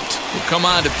Betamit will come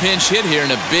on to pinch hit here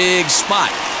in a big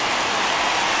spot.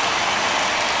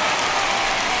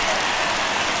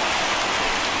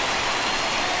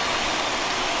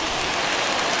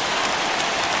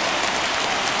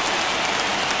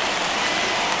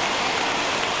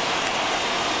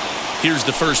 Here's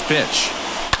the first pitch.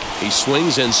 He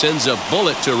swings and sends a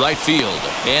bullet to right field.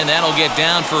 And that'll get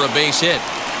down for a base hit.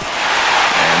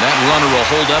 And that runner will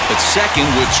hold up at second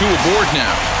with 2 aboard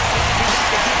now.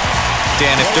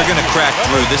 Dan, if they're going to crack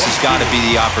through, this has got to be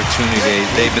the opportunity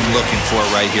they've been looking for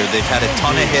right here. They've had a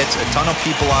ton of hits, a ton of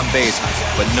people on base,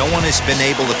 but no one has been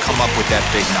able to come up with that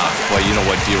big knock. Well, you know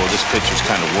what, Dero? This pitcher's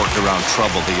kind of worked around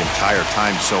trouble the entire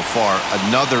time so far.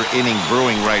 Another inning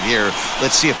brewing right here.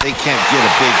 Let's see if they can't get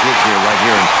a big hit here right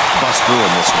here and bust through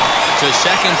in this one. To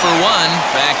second for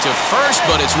 1. Back to first,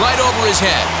 but it's right over his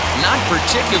head. Not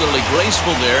particularly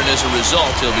graceful there, and as a result,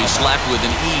 he'll be slapped with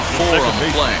an E4 on the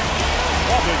play.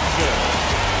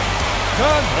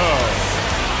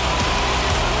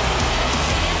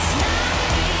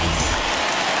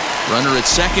 Runner at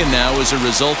second now as a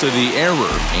result of the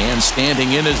error, and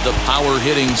standing in as the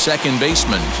power-hitting second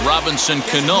baseman, Robinson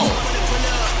Cano.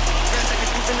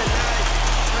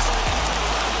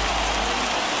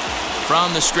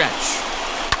 From the stretch.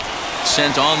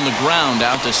 Sent on the ground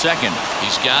out to second.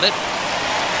 He's got it.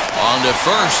 On to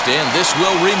first, and this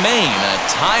will remain a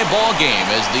tie ball game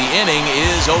as the inning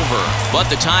is over. But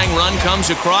the tying run comes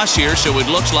across here, so it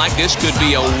looks like this could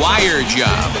be a wire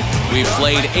job. We've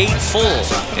played 8 full,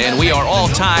 and we are all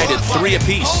tied at 3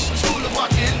 apiece.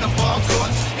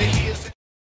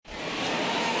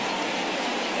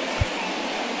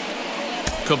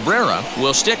 Cabrera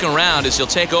will stick around as he'll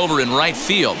take over in right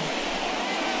field.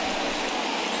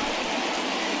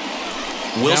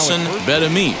 Wilson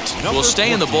Betamit will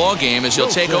stay in the ball game as he'll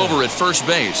take over at first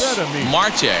base.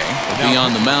 Marte will be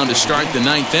on the mound to start the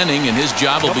 9th inning, and his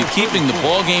job will be keeping the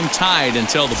ball game tied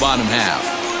until the bottom half.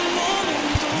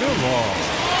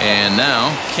 And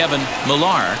now Kevin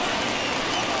Millar.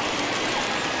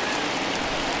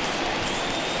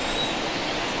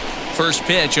 First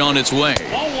pitch on its way.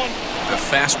 The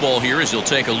fastball here as he'll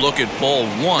take a look at ball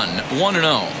 1,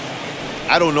 1-0.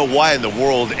 I don't know why in the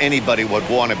world anybody would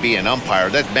want to be an umpire.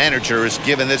 That manager has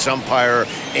given this umpire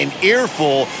an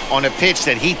earful on a pitch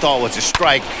that he thought was a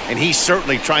strike, and he's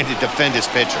certainly trying to defend his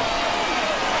pitcher.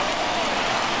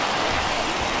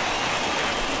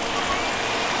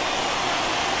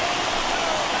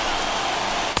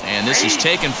 And this is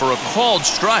taken for a called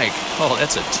strike. Oh,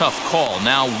 that's a tough call.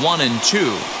 Now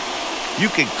 1-2. You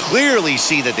can clearly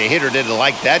see that the hitter didn't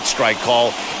like that strike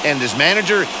call, and his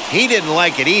manager, he didn't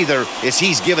like it either, as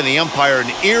he's given the umpire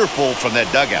an earful from that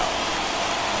dugout.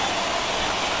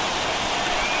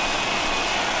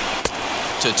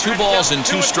 To 2 balls and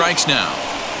 2 strikes now.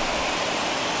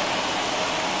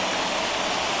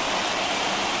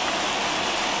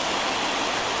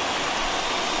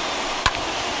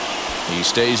 He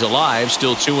stays alive,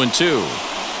 still 2-2.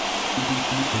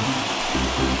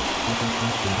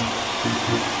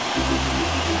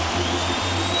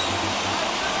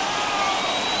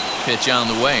 Pitch on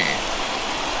the way.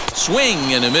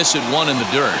 Swing and a miss at 1 in the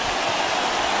dirt.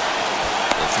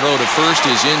 The throw to first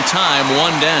is in time,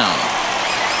 1 down.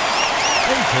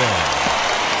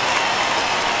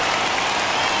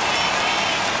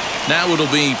 Now it'll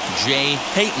be Jay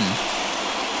Payton.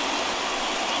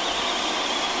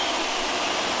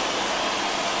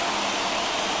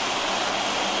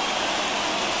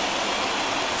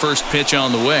 First pitch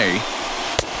on the way.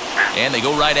 And they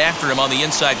go right after him on the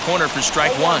inside corner for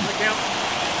strike 1.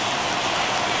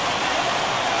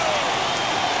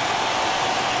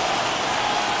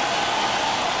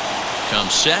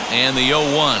 Comes set and the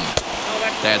 0-1.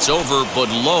 That's over, but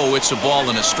low. It's a ball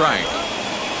and a strike.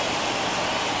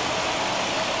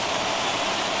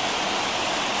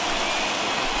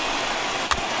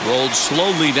 Rolled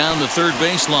slowly down the third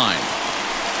baseline.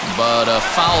 But a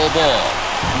foul ball.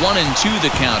 1-2 the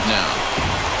count now.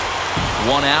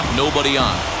 1 out, nobody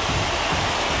on.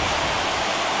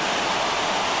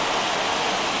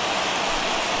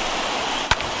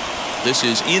 This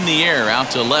is in the air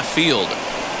out to left field.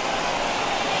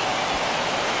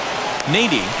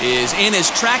 Nady is in his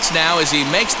tracks now as he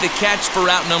makes the catch for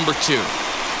out number 2.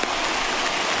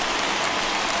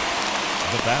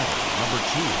 The batter, number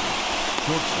 2,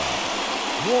 shortstop,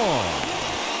 Juan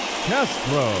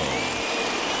Castro.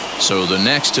 So the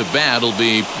next to bat will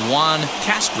be Juan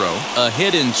Castro, a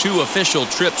hit in 2 official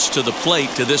trips to the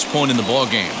plate to this point in the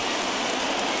ballgame.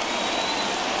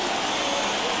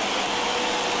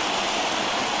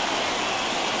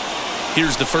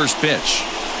 Here's the first pitch.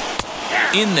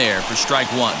 In there for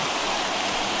strike 1.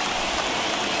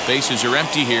 Bases are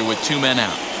empty here with 2 men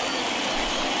out.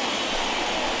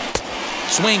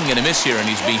 Swing and a miss here, and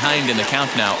he's behind in the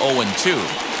count now, 0-2.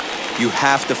 You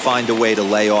have to find a way to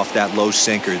lay off that low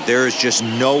sinker. There is just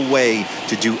no way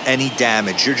to do any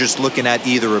damage. You're just looking at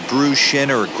either a bruised shin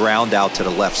or a ground out to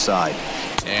the left side.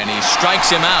 And he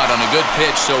strikes him out on a good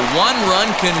pitch, so 1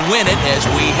 run can win it as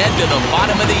we head to the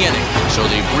bottom of the inning. So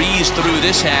they breeze through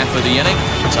this half of the inning.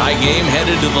 Tie game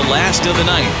headed to the last of the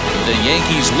night. The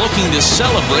Yankees looking to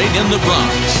celebrate in the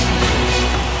Bronx.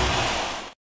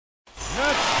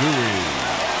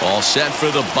 All set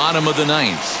for the bottom of the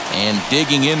 9th. And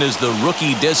digging in is the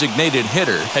rookie designated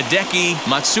hitter, Hideki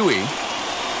Matsui.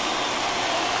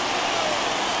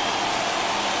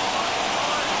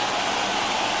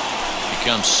 He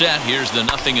comes set. Here's the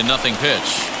 0-0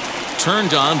 pitch.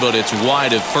 Turned on, but it's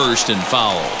wide at first and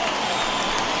foul.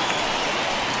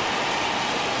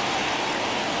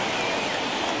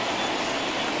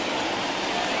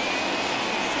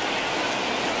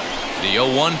 The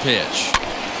 0-1 pitch.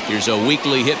 Here's a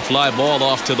weakly hit fly ball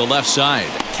off to the left side.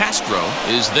 Castro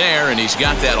is there, and he's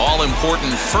got that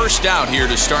all-important first out here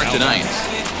to start the 9th.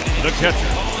 The catcher,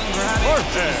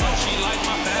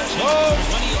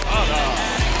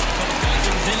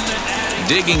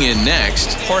 Digging in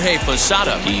next, Jorge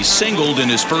Posada. He singled in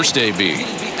his first AB.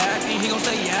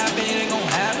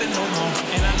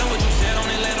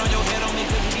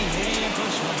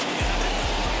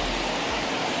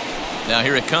 Now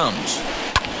here it comes.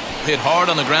 Hit hard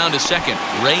on the ground to second.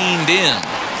 Reined in.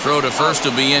 Throw to first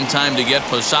will be in time to get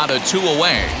Posada 2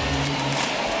 away.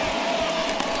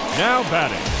 Now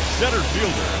batting, center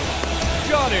fielder,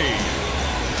 Johnny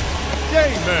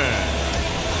Damon.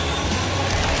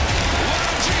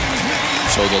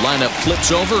 So the lineup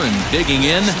flips over, and digging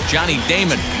in, Johnny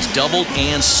Damon. He's doubled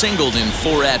and singled in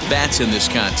 4 at-bats in this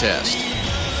contest.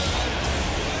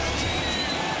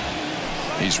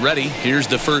 He's ready. Here's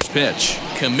the first pitch.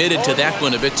 Committed to that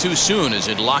one a bit too soon as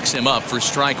it locks him up for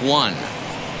strike 1.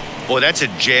 Boy, that's a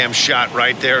jam shot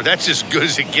right there. That's as good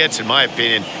as it gets, in my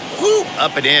opinion. Woo!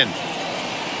 Up and in.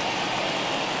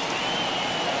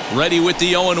 Ready with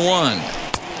the 0-1.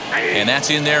 And that's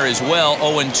in there as well.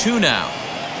 0-2 now.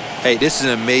 Hey, this is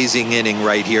an amazing inning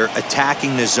right here.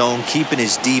 Attacking the zone, keeping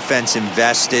his defense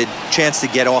invested. Chance to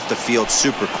get off the field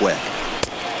super quick.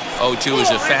 0-2 is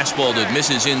a fastball that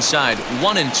misses inside.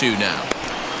 1-2 now.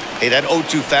 Hey, that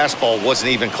 0-2 fastball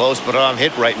wasn't even close, but I'm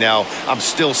hit right now. I'm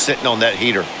still sitting on that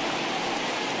heater.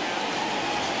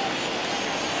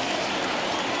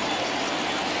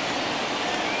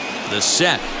 The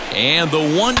set and the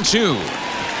 1-2.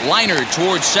 Liner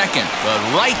towards second, but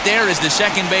right there is the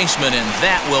second baseman, and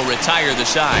that will retire the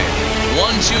side.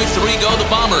 1-2-3 go the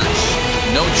Bombers.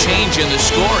 No change in the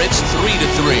score. It's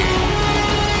 3-3.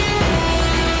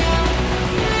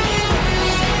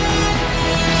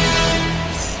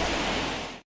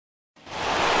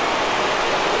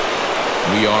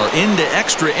 We are into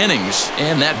extra innings,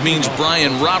 and that means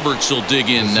Brian Roberts will dig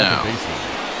in now.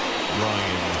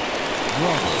 Brian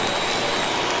Roberts.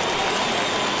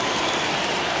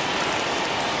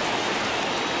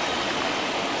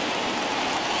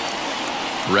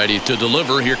 Ready to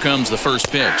deliver. Here comes the first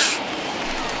pitch.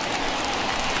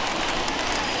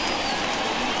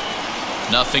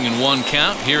 Nothing in one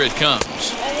count. Here it comes.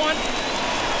 1-1.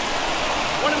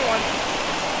 1-1.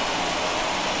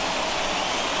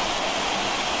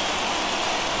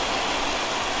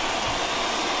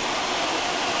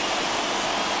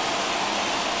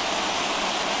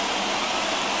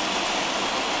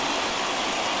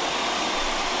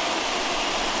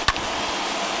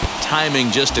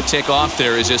 Timing just a tick off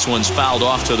there as this one's fouled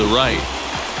off to the right.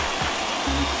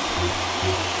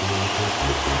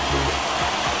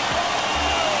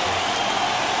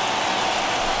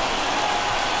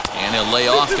 And he'll lay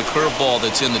off the curveball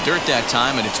that's in the dirt that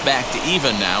time, and it's back to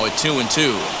even now at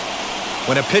 2-2.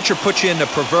 When a pitcher puts you in the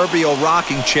proverbial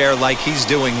rocking chair like he's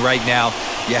doing right now,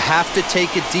 you have to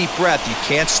take a deep breath. You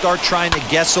can't start trying to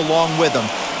guess along with him.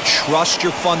 Trust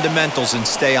your fundamentals and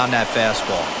stay on that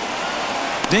fastball.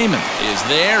 Damon is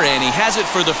there, and he has it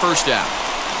for the first out.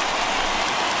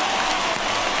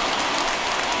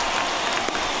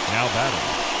 Now batting,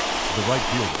 the right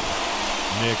fielder,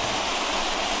 Nick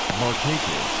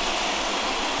Markakis.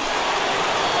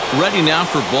 Ready now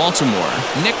for Baltimore,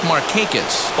 Nick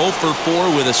Markakis, 0 for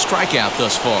 4 with a strikeout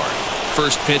thus far.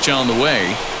 First pitch on the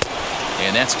way,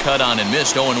 and that's cut on and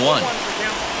missed. 0-1.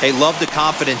 Hey, love the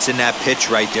confidence in that pitch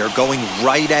right there, going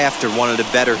right after one of the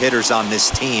better hitters on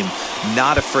this team,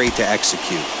 not afraid to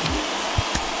execute.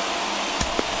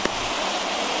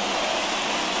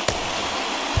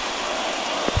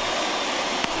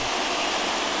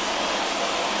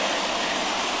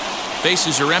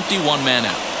 Bases are empty, one man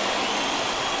out.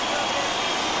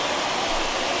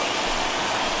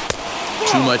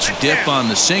 Too much dip on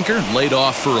the sinker, laid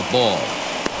off for a ball.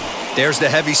 There's the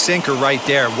heavy sinker right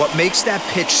there. What makes that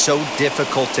pitch so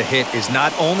difficult to hit is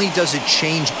not only does it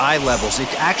change eye levels, it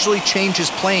actually changes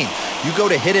plane. You go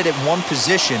to hit it at one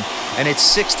position, and it's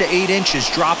 6 to 8 inches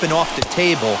dropping off the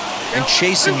table and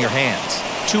chasing your hands.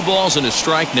 2 balls and a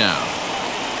strike now.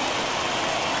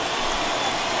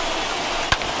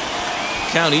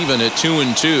 Count even at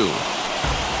 2-2.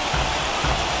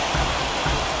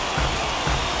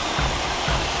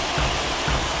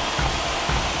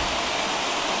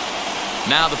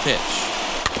 Now the pitch.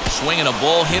 Swinging a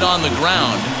ball hit on the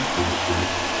ground.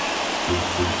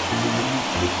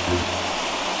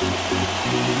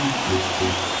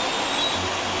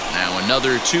 Now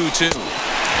another 2-2.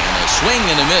 And a swing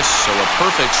and a miss. So a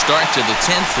perfect start to the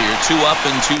 10th here. 2 up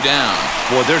and 2 down.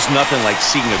 Boy, there's nothing like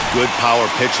seeing a good power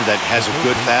pitcher that has a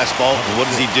good fastball. And what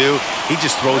does he do? He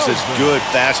just throws this good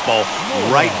fastball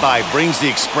right by, brings the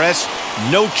express.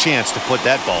 No chance to put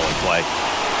that ball in play.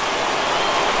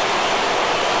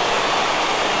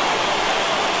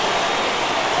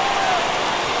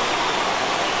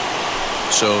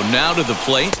 So now to the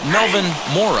plate, Melvin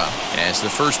Mora, as the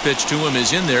first pitch to him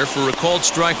is in there for a called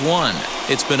strike 1.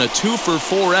 It's been a 2 for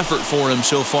 4 effort for him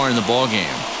so far in the ballgame.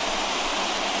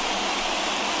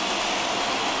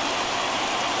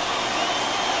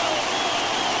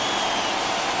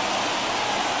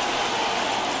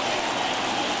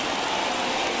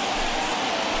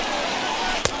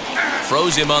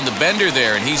 Froze him on the bender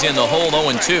there, and he's in the hole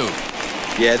 0-2.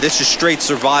 Yeah, this is straight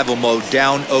survival mode.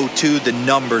 Down 0-2. The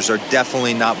numbers are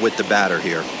definitely not with the batter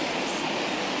here.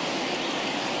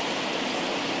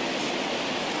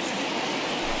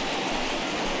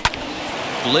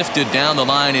 Lifted down the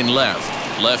line in left.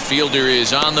 Left fielder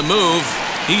is on the move.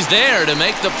 He's there to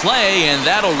make the play, and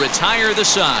that'll retire the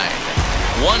side.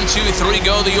 1-2-3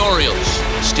 go the Orioles.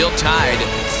 Still tied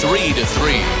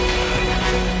 3-3.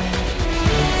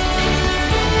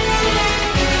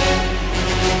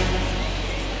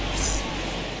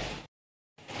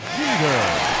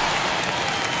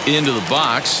 Into the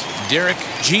box, Derek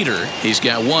Jeter. He's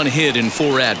got 1 hit in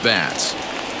 4 at-bats.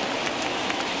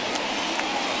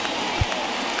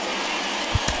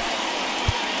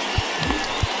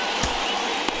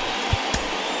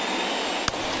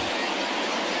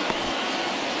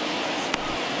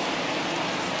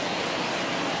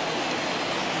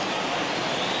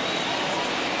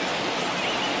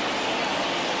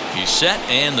 He's set,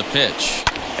 and the pitch.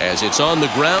 As it's on the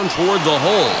ground toward the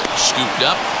hole. Scooped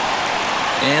up.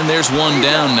 And there's 1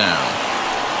 down now.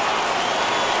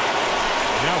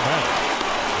 Now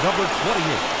batting, number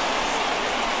 28.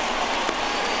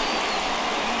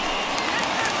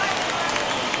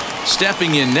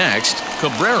 Stepping in next,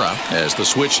 Cabrera, as the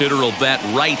switch hitter will bat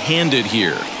right-handed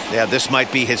here. Yeah, this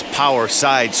might be his power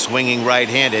side, swinging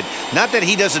right-handed. Not that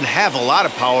he doesn't have a lot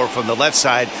of power from the left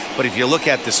side, but if you look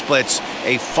at the splits,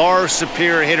 a far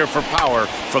superior hitter for power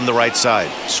from the right side.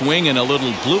 Swing and a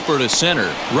little blooper to center.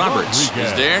 Roberts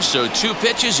is there, so 2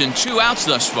 pitches and 2 outs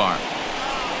thus far.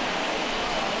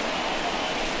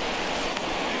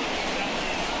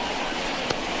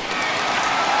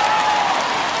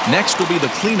 Next will be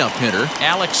the cleanup hitter,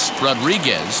 Alex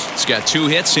Rodriguez. He's got 2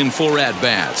 hits in 4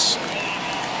 at-bats.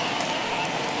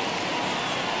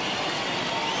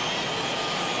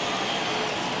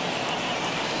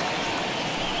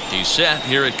 He's set.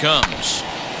 Here it comes.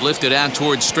 Lifted out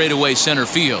towards straightaway center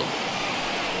field.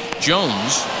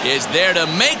 Jones is there to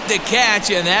make the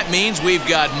catch, and that means we've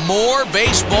got more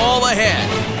baseball ahead.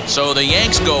 So the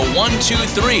Yanks go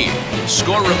 1-2-3.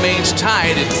 Score remains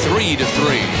tied at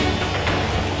 3-3.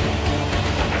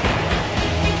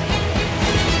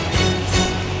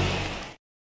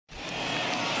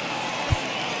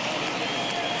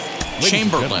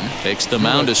 Chamberlain takes the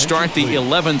mound to start the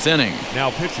 11th inning.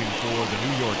 Now pitching for the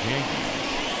New York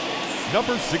Yankees,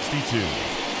 number 62.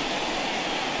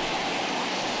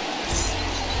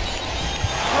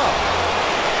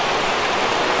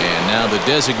 And now the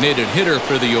designated hitter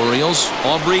for the Orioles,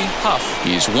 Aubrey Huff.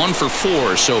 He's 1 for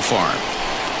 4 so far.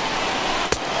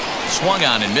 Swung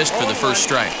on and missed for the first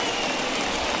strike.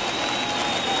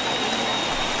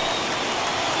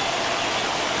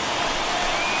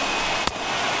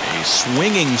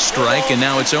 Swinging strike, and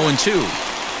now it's 0-2.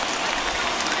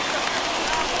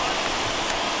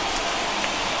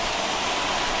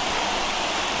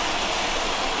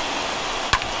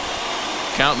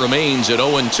 Count remains at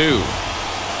 0-2.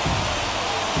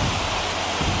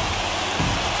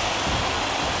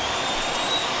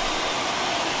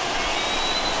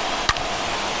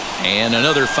 And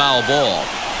another foul ball.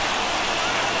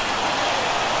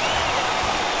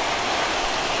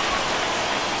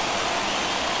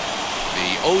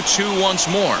 The 0-2 once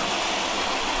more.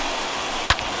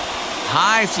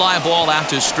 High fly ball out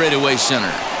to straightaway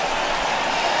center.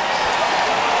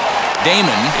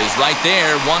 Damon is right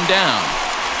there, 1 down.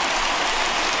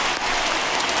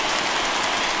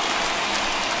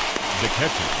 The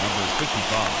catcher, number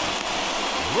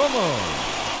 55, Ramon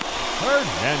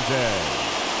Hernandez.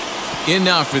 In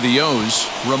now for the O's,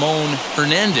 Ramon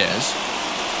Hernandez.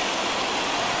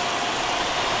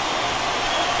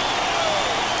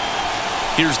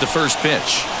 Here's the first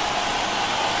pitch.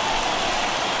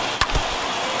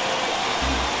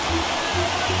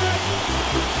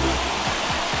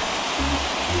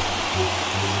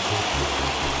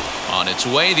 On its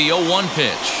way, the 0-1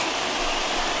 pitch.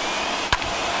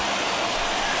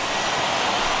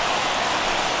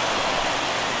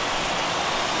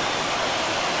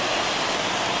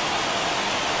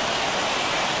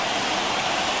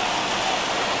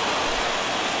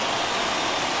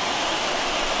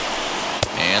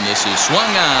 And this is swung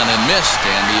on and missed,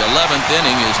 and the 11th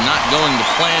inning is not going to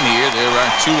plan here. There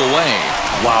are 2 away.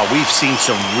 Wow, we've seen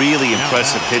some really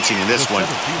impressive pitching in this one.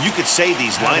 You could say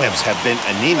these lineups have been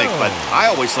anemic, but I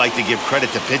always like to give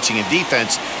credit to pitching and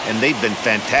defense, and they've been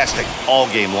fantastic all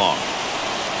game long.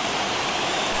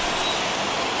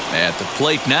 At the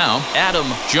plate now,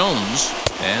 Adam Jones,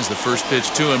 as the first pitch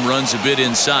to him runs a bit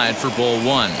inside for ball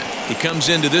 1. He comes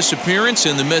into this appearance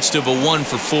in the midst of a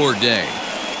 1-for-4 day.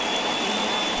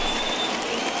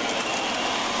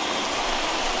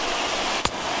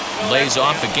 Lays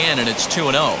off again, and it's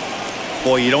 2-0.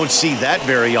 Boy, you don't see that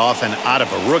very often out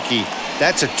of a rookie.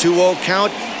 That's a 2-0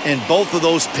 count, and both of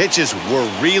those pitches were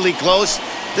really close.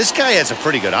 This guy has a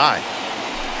pretty good eye.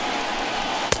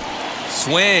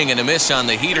 Swing and a miss on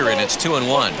the heater, and it's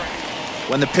 2-1.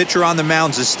 When the pitcher on the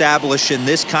mound's establishing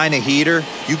this kind of heater,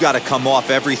 you got to come off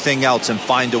everything else and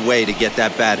find a way to get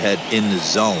that bat head in the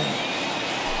zone.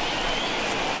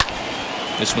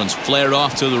 This one's flared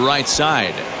off to the right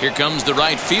side. Here comes the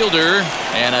right fielder,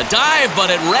 and a dive, but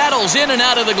it rattles in and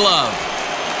out of the glove.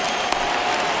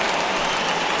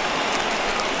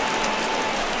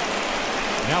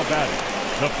 Now batting,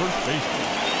 the first baseman,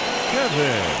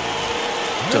 Kevin.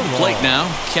 To the plate now,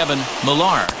 Kevin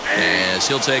Millar, as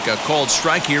he'll take a called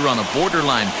strike here on a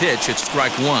borderline pitch at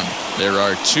strike one. There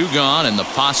are two gone and the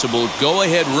possible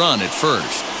go-ahead run at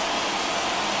first.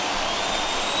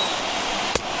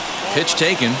 Pitch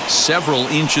taken several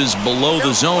inches below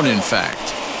the zone, in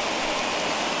fact.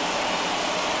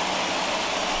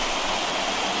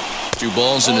 2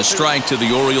 balls and a strike to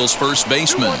the Orioles first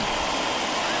baseman.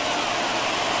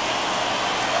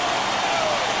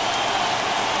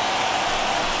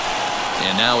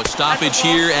 And now a stoppage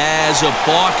here as a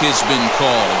balk has been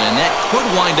called, and that could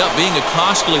wind up being a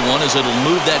costly one as it'll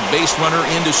move that base runner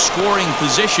into scoring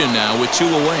position now with 2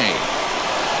 away.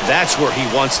 That's where he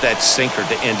wants that sinker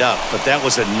to end up, but that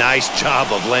was a nice job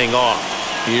of laying off.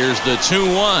 Here's the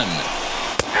 2-1.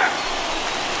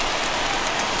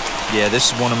 Yeah,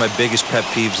 this is one of my biggest pet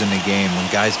peeves in the game, when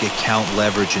guys get count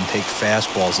leverage and take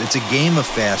fastballs. It's a game of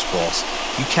fastballs.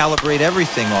 You calibrate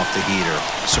everything off the heater.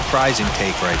 Surprising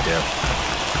take right there.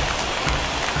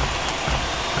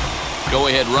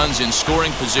 Go-ahead runs in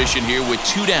scoring position here with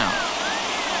 2 down.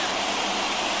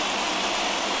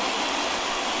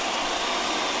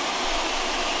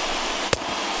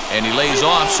 And he lays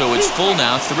off, so it's full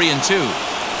now, 3-2.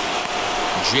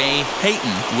 Jay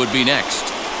Payton would be next.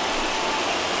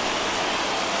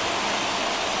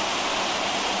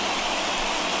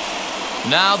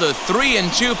 Now the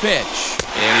 3-2 pitch.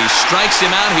 And he strikes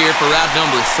him out here for out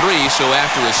number 3. So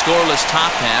after a scoreless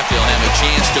top half, they'll have a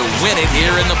chance to win it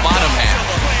here in the bottom half.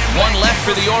 1 left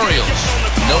for the Orioles.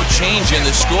 No change in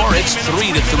the score. It's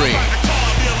 3-3.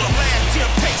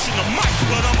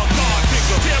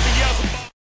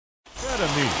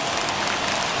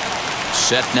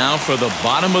 Set now for the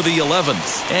bottom of the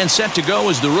 11th. And set to go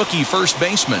is the rookie first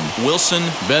baseman, Wilson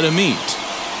Betemit.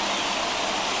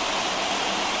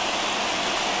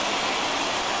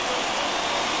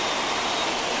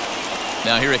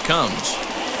 Now here it comes.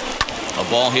 A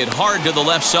ball hit hard to the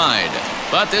left side.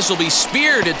 But this will be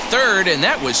speared at third, and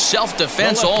that was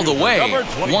self-defense all the way.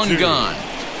 1 gone.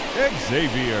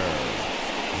 Xavier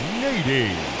Nady.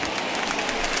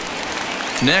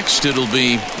 Next, it'll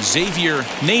be Xavier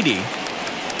Nady.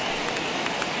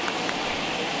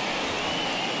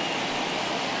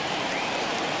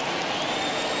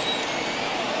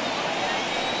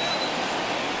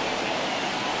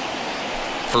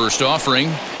 First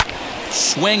offering.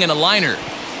 Swing and a liner.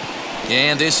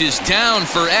 And this is down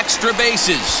for extra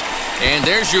bases. And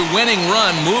there's your winning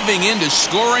run moving into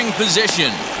scoring position.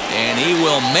 And he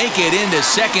will make it into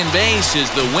second base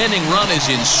as the winning run is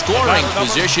in scoring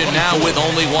position now with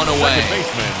only 1 away.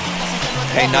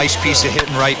 Hey, nice piece of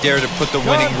hitting right there to put the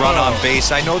winning run on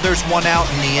base. I know there's 1 out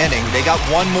in the inning. They got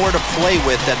 1 more to play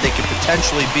with that they could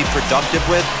potentially be productive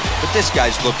with. But this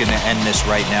guy's looking to end this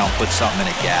right now and put something in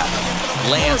a gap.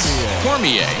 Lance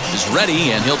Cormier is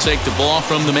ready, and he'll take the ball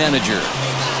from the manager.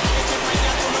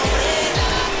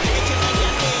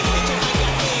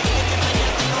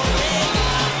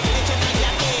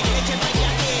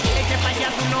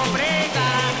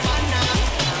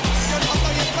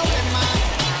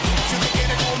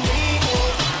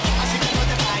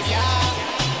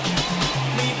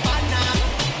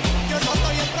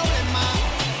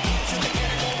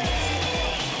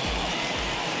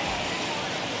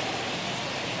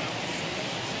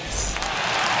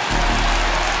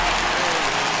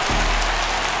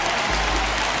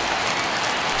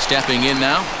 Stepping in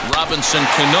now, Robinson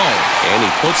Cano. And he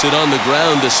puts it on the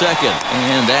ground to second.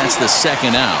 And that's the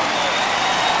second out.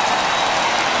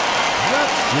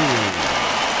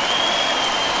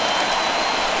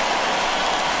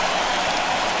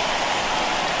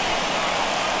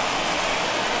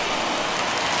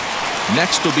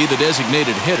 Next will be the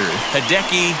designated hitter,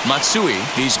 Hideki Matsui.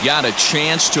 He's got a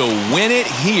chance to win it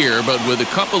here, but with a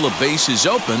couple of bases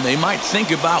open, they might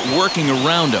think about working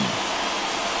around him.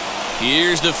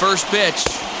 Here's the first pitch,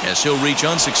 as he'll reach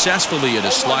unsuccessfully at a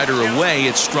slider away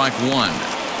at strike 1.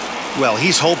 Well,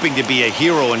 he's hoping to be a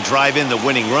hero and drive in the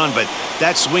winning run, but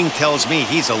that swing tells me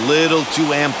he's a little too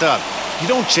amped up. You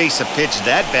don't chase a pitch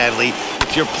that badly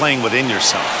if you're playing within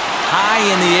yourself. High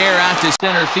in the air out to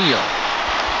center field.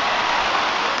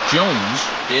 Jones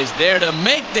is there to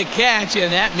make the catch,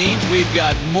 and that means we've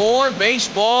got more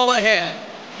baseball ahead.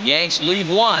 Yanks lead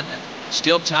 1,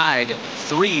 still tied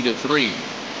 3-3.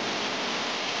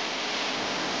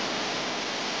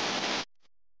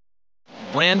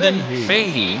 Brandon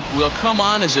Fahey will come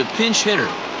on as a pinch hitter.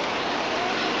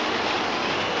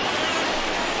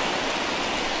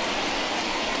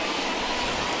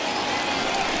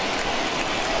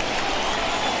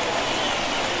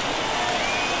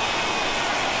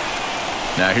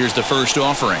 Now here's the first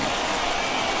offering.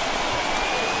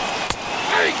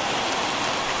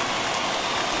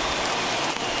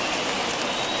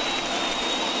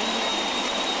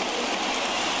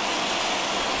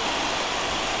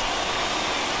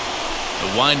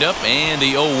 The windup and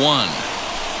the 0-1.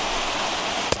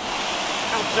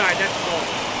 Outside, that's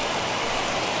ball.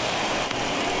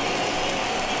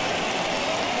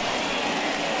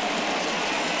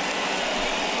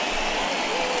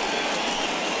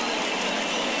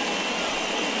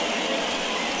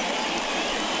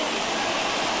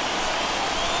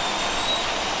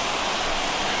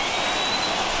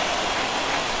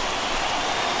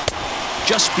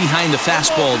 Just behind the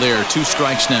fastball there. 2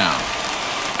 strikes now.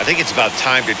 I think it's about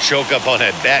time to choke up on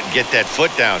that bat and get that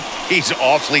foot down. He's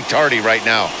awfully tardy right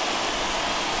now.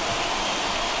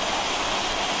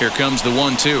 Here comes the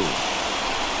 1-2.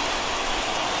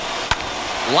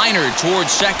 Liner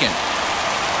towards second.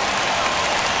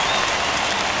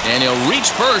 And he'll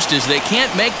reach first as they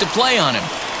can't make the play on him.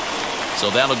 So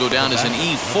that'll go down as an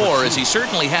E4, as he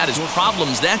certainly had his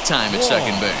problems that time at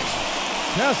second base.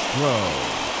 Castro.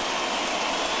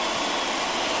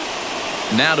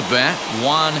 Now to bat,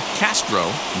 Juan Castro.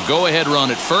 Go-ahead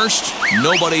run at first.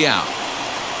 Nobody out.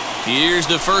 Here's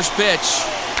the first pitch.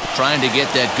 Trying to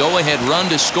get that go-ahead run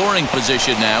to scoring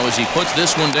position now as he puts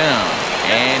this one down.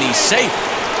 And he's safe.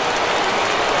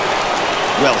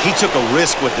 Well, he took a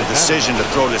risk with the decision to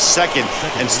throw to second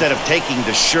instead of taking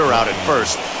the sure out at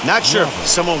first. Not sure if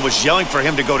someone was yelling for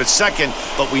him to go to second,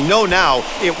 but we know now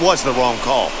it was the wrong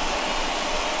call.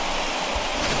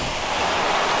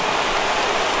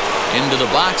 Into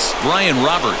the box, Brian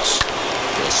Roberts.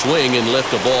 He'll swing and lift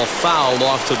the ball foul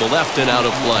off to the left and out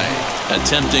of play.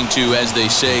 Attempting to, as they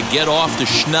say, get off the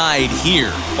schneid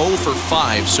here. 0 for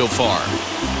 5 so far.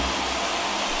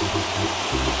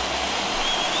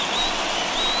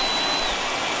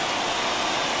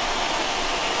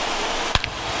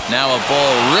 Now a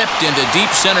ball ripped into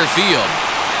deep center field.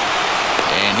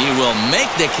 And he will make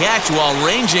the catch while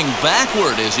ranging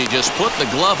backward as he just put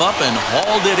the glove up and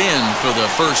hauled it in for the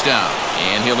first out.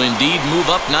 And he'll indeed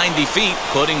move up 90 feet,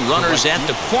 putting runners at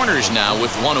the corners now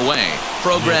with 1 away.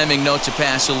 Programming note to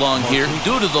pass along here.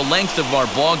 Due to the length of our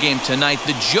ball game tonight,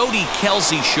 the Jody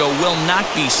Kelsey show will not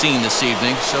be seen this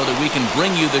evening so that we can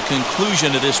bring you the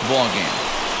conclusion of this ball game.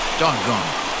 Doggone.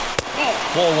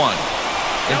 Ball 1.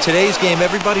 In today's game,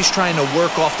 everybody's trying to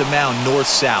work off the mound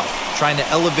north-south, trying to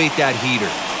elevate that heater.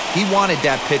 He wanted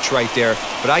that pitch right there,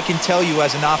 but I can tell you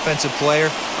as an offensive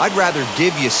player, I'd rather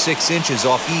give you 6 inches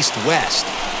off east-west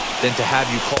than to have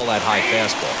you call that high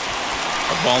fastball.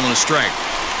 A ball and a strike.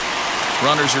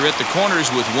 Runners are at the corners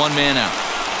with 1 man out.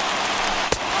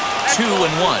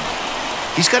 2-1.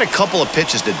 He's got a couple of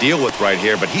pitches to deal with right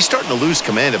here, but he's starting to lose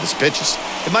command of his pitches.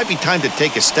 It might be time to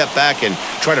take a step back and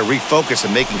try to refocus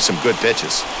on making some good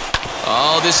pitches.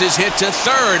 Oh, this is hit to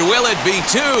third. Will it be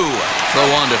 2? Throw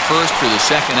on to first for the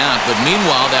second out, but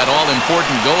meanwhile, that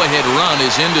all-important go-ahead run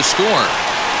is in to score.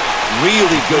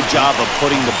 Really good job of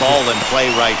putting the ball in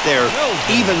play right there.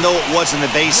 Even though it wasn't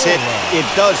a base hit, it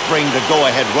does bring the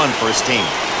go-ahead run for his team.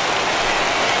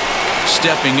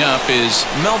 Stepping up is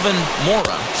Melvin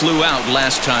Mora. Flew out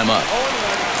last time up.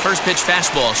 First pitch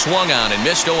fastball swung on and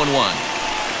missed 0-1.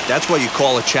 That's what you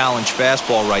call a challenge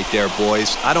fastball right there,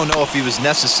 boys. I don't know if he was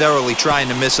necessarily trying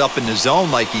to miss up in the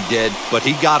zone like he did, but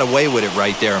he got away with it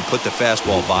right there and put the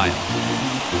fastball by him.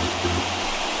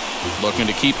 Looking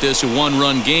to keep this a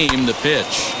 1-run game. The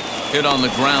pitch hit on the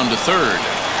ground to third.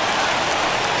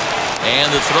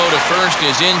 And the throw to first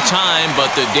is in time,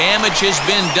 but the damage has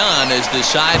been done as the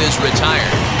side is retired.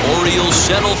 Orioles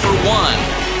settle for 1.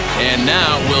 And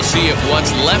now we'll see if what's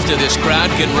left of this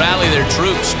crowd can rally their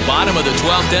troops. Bottom of the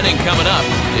 12th inning coming up.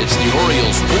 It's the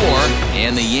Orioles 4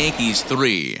 and the Yankees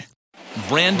 3.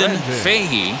 Brandon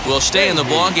Fahey will stay in the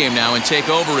ballgame now and take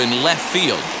over in left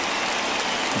field.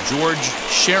 George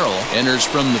Sherrill enters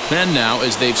from the pen now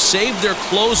as they've saved their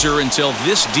closer until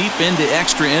this deep into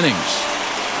extra innings.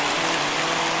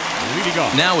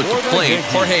 Now at the plate,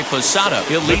 Jorge Posada.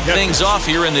 He'll lead things off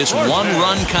here in this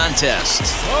 1-run contest.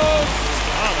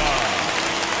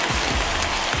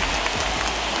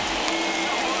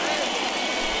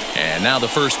 And now the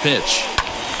first pitch.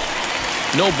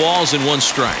 No balls and 1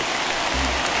 strike.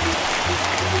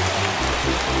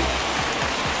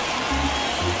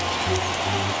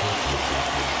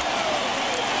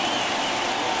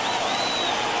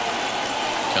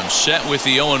 Comes set with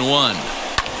the 0-1.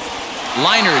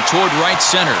 Liner toward right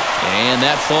center. And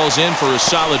that falls in for a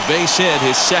solid base hit,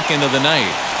 his second of the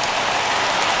night.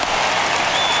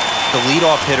 The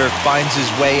leadoff hitter finds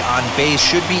his way on base.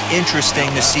 Should be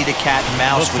interesting to see the cat and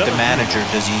mouse with the manager.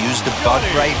 Does he use the bunt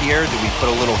right here? Do we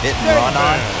put a little hit and run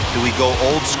on? Do we go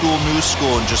old school, new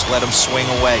school, and just let him swing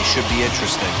away? Should be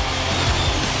interesting.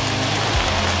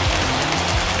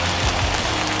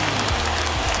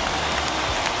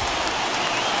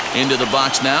 Into the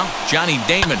box now, Johnny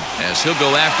Damon, as he'll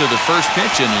go after the first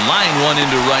pitch and line one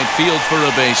into right field for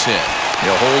a base hit.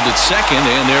 He'll hold at second,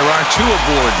 and there are two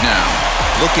aboard now.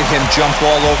 Look at him jump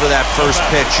all over that first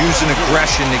pitch, using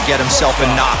aggression to get himself a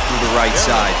knock through the right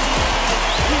side.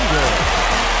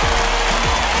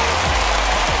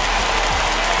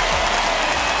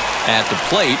 At the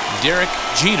plate, Derek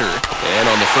Jeter. And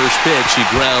on the first pitch, he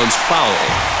grounds foul.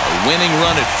 A winning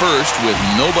run at first with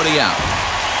nobody out.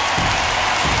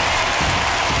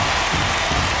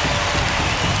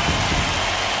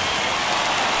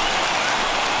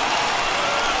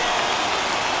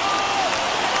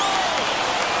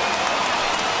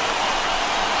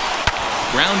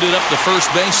 Grounded up the first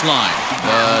baseline.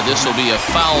 This will be a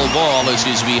foul ball as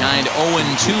he's behind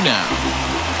 0-2 now.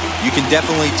 You can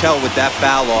definitely tell with that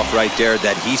foul off right there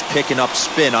that he's picking up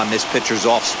spin on this pitcher's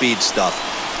off-speed stuff.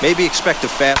 Maybe expect a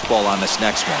fastball on this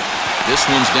next one. This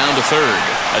one's down to third.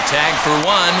 A tag for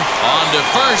one. On to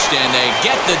first, and they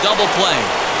get the double play.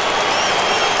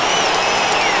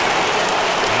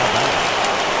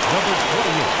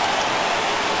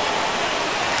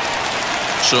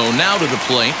 So now to the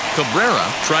plate, Cabrera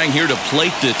trying here to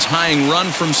plate the tying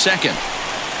run from second.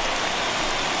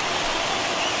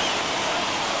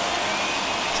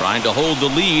 Trying to hold the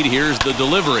lead. Here's the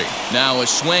delivery. Now a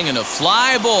swing and a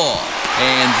fly ball.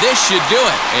 And this should do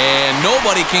it. And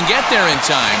nobody can get there in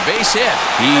time. Base hit.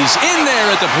 He's in there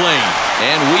at the plate.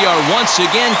 And we are once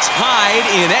again tied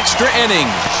in extra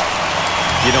innings.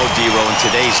 You know, D-Row, in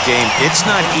today's game, it's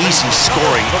not easy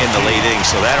scoring in the late innings,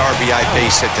 so that RBI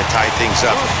base hit to tie things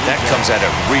up, that comes at a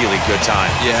really good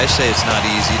time. Yeah, I say it's not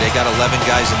easy. They got 11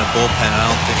 guys in the bullpen. I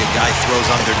don't think a guy throws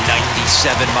under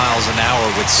 97 miles an hour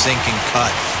with sink and cut.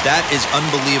 That is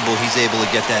unbelievable he's able to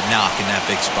get that knock in that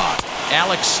big spot.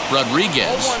 Alex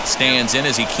Rodriguez stands in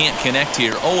as he can't connect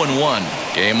here. 0-1.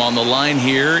 Game on the line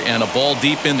here, and a ball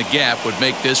deep in the gap would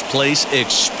make this place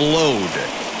explode.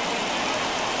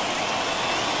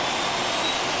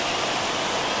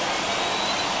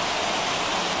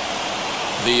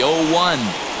 The 0-1.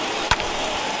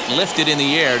 Lifted in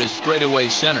the air to straightaway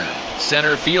center.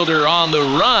 Center fielder on the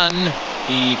run.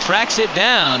 He tracks it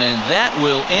down, and that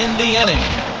will end the inning.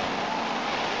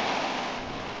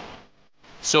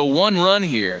 So 1 run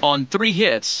here on 3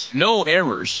 hits, no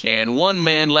errors, and 1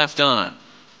 man left on.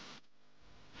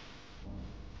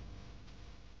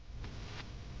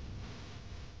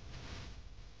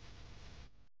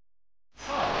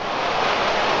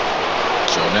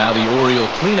 Now the Oriole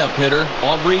cleanup hitter,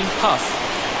 Aubrey Huff.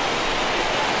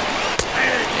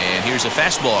 And here's a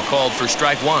fastball called for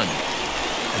strike 1.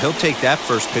 He'll take that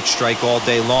first pitch strike all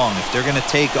day long. If they're going to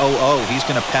take 0-0, he's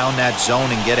going to pound that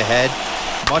zone and get ahead.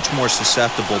 Much more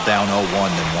susceptible down 0-1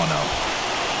 than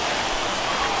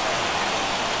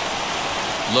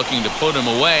 1-0. Looking to put him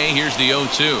away. Here's the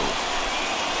 0-2.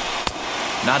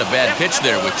 Not a bad pitch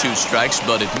there with 2 strikes,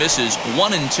 but it misses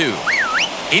 1-2.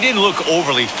 He didn't look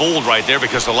overly fooled right there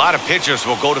because a lot of pitchers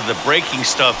will go to the breaking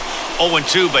stuff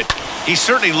 0-2, but he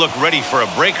certainly looked ready for a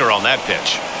breaker on that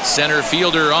pitch. Center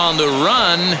fielder on the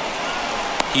run.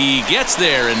 He gets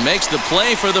there and makes the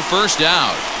play for the first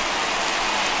out.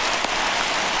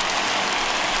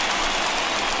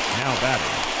 Now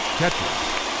batting, catcher,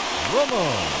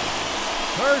 Ramon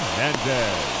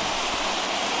Hernandez.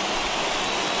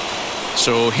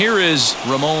 So here is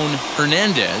Ramon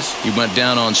Hernandez. He went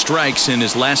down on strikes in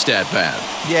his last at-bat.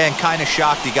 Yeah, and kind of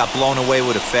shocked he got blown away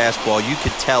with a fastball. You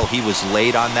could tell he was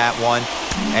late on that one.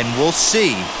 And we'll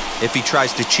see if he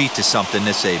tries to cheat to something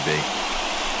this AB.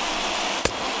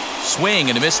 Swing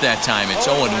and a miss that time. It's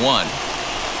 0-1.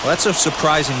 Well, that's a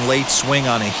surprising late swing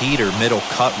on a heater, middle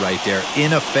cut right there.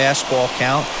 In a fastball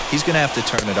count, he's going to have to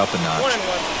turn it up a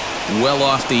notch. Well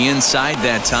off the inside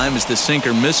that time as the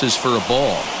sinker misses for a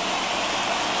ball.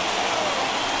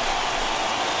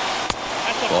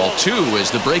 Ball 2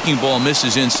 as the breaking ball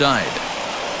misses inside.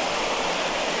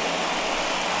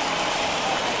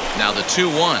 Now the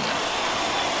 2-1.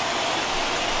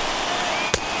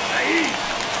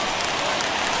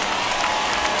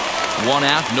 One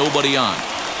out, nobody on.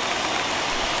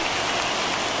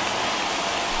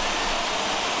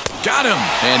 Got him!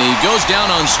 And he goes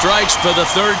down on strikes for the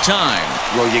 3rd time.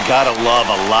 Well, you gotta love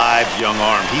a live young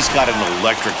arm. He's got an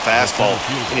electric fastball,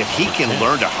 and if he can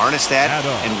learn to harness that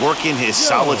and work in his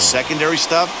solid secondary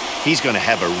stuff, he's gonna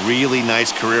have a really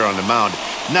nice career on the mound.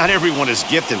 Not everyone is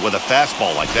gifted with a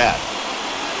fastball like that.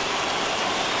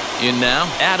 In now,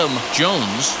 Adam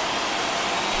Jones.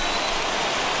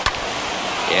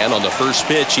 And on the first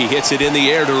pitch, he hits it in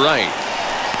the air to right.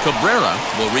 Cabrera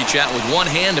will reach out with one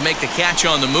hand to make the catch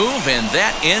on the move, and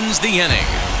that ends the inning.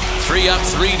 3 up,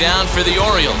 3 down for the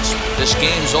Orioles. This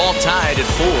game's all tied at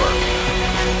 4.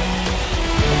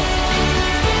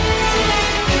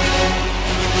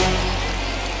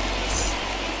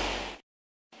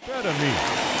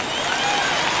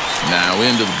 Now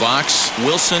into the box,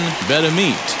 Wilson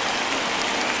Betemit.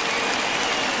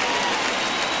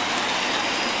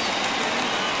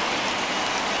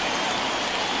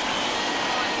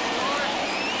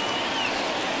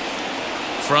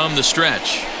 From the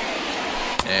stretch,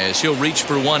 as he'll reach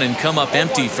for one and come up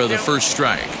empty for the first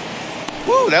strike.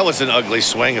 Woo, that was an ugly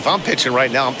swing. If I'm pitching right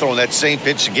now, I'm throwing that same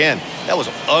pitch again. That was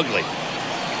ugly.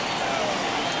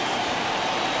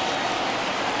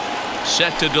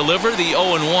 Set to deliver the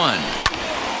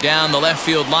 0-1. Down the left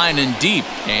field line and deep,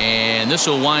 and this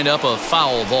will wind up a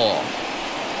foul ball.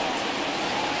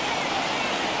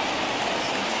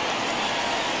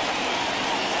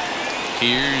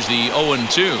 Here's the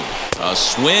 0-2. A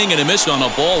swing and a miss on a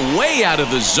ball way out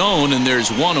of the zone, and there's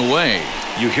one away.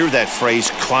 You hear that phrase,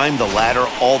 climb the ladder,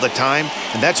 all the time,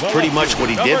 and that's pretty much what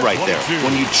he did right there.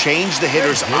 When you change the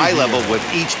hitter's eye level with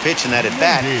each pitch in that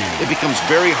at-bat, it becomes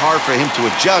very hard for him to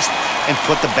adjust and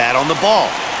put the bat on the ball.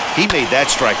 He made that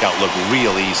strikeout look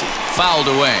real easy. Fouled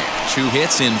away. 2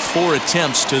 hits in 4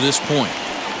 attempts to this point.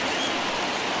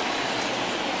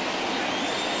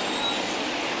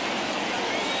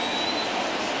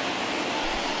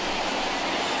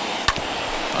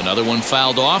 Another one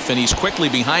fouled off, and he's quickly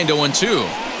behind 0-2.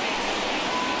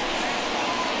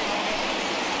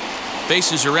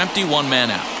 Bases are empty, 1 man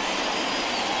out.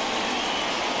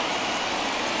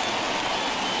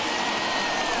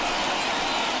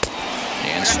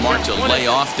 And smart to lay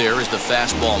off there as the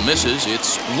fastball misses.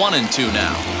 It's 1-2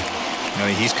 now. I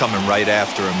mean, he's coming right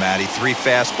after him, Matty. 3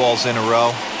 fastballs in a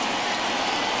row.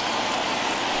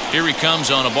 Here he comes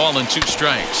on a ball and 2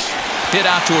 strikes. Hit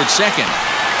out towards second.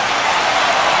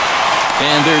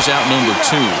 And there's out number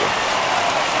 2.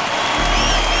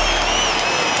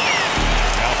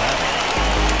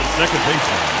 Second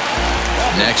baseman.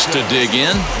 Next to dig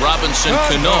in, Robinson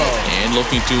Cano, and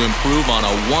looking to improve on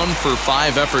a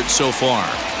 1-for-5 effort so far.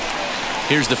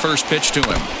 Here's the first pitch to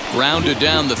him. Grounded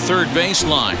down the third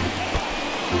baseline.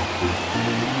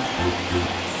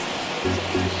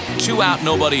 2 out,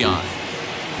 nobody on.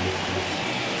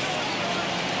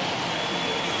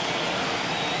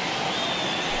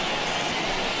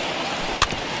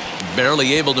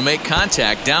 Barely able to make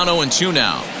contact. Down 0-2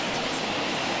 now.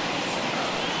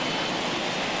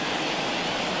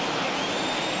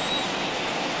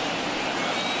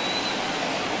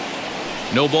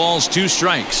 No balls, 2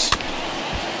 strikes.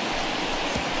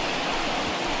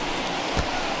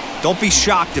 Don't be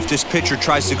shocked if this pitcher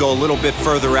tries to go a little bit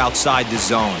further outside the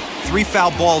zone. 3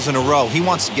 foul balls in a row. He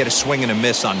wants to get a swing and a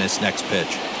miss on this next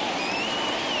pitch.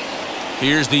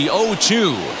 Here's the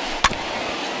 0-2.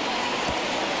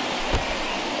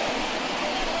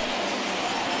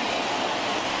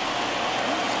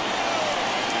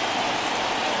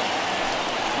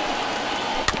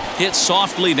 Hit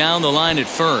softly down the line at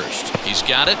first. He's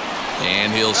got it,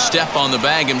 and he'll step on the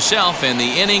bag himself, and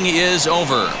the inning is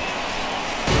over.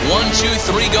 1, 2,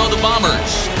 3 go the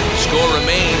Bombers. Score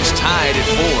remains tied at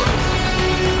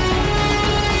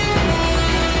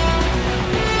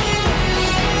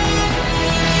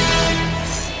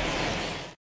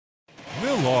 4.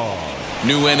 Millar.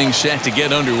 New inning set to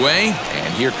get underway,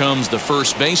 and here comes the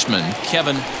first baseman,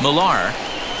 Kevin Millar.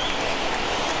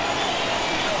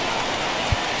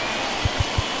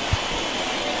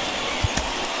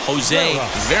 Jose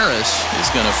Veras is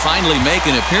going to finally make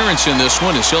an appearance in this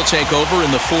one as he'll take over in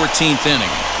the 14th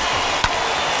inning.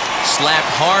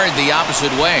 Slapped hard the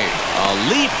opposite way. A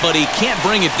leap, but he can't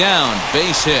bring it down.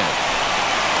 Base hit.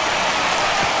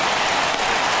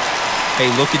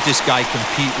 Hey, look at this guy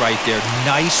compete right there.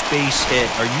 Nice base hit.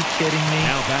 Are you kidding me?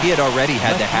 He had already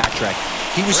had the hat trick.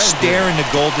 He was staring the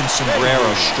golden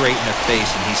sombrero straight in the face,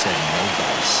 and he said, no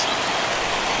dice.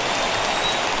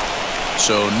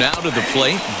 So now to the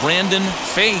plate, Brandon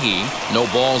Fahey. No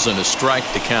balls and a strike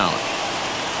to count.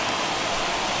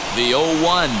 The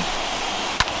 0-1.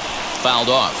 Fouled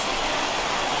off.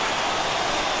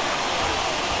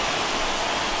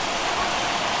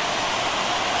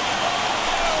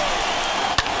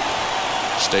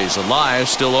 Stays alive,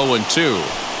 still 0-2.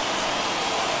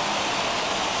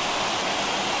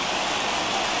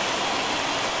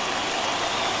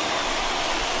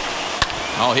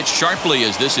 Oh, hit sharply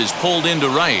as this is pulled into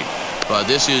right. But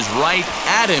this is right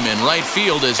at him in right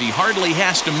field as he hardly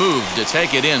has to move to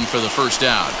take it in for the first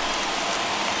out.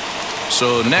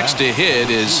 So next to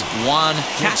hit is Juan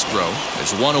Castro.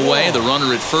 There's one away. The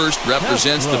runner at first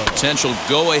represents the potential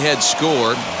go-ahead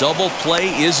score. Double play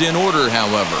is in order,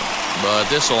 however. But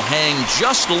this will hang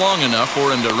just long enough for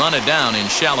him to run it down in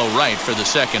shallow right for the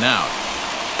second out.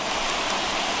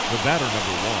 The batter,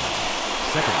 number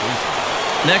 1, second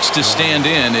baseman. Next to stand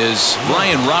in is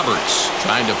Brian Roberts,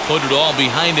 trying to put it all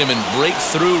behind him and break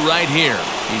through right here.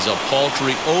 He's a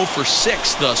paltry 0 for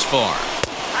 6 thus far.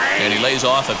 And he lays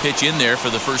off a pitch in there for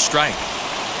the first strike.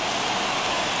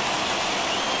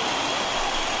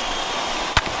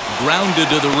 Grounded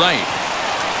to the right.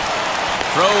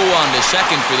 Throw on to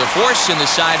second for the force, and the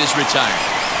side is retired.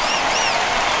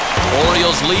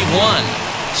 Orioles lead 1.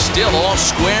 Still all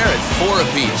square at 4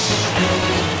 apiece.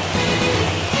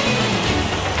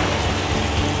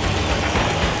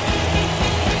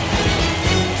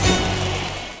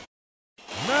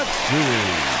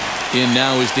 In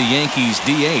now is the Yankees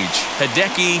DH,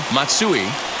 Hideki Matsui.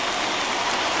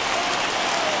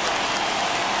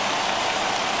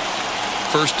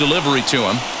 First delivery to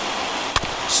him.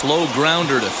 Slow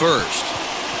grounder to first.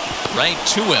 Right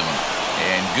to him.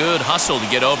 And good hustle to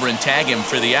get over and tag him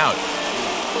for the out.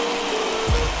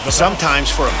 Sometimes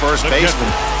for a first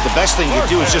baseman, the best thing you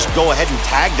do is just go ahead and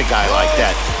tag the guy like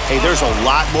that. Hey, there's a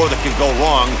lot more that can go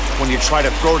wrong when you try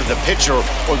to throw to the pitcher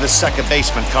or the second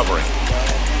baseman covering.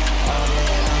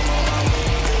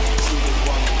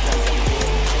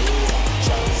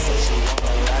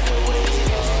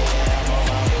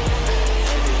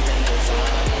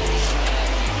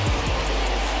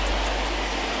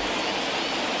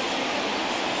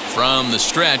 From the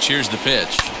stretch, here's the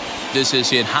pitch. This is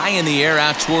hit high in the air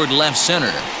out toward left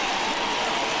center.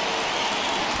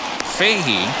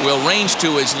 Fahey will range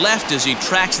to his left as he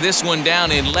tracks this one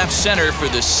down in left center for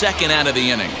the second out of the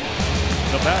inning.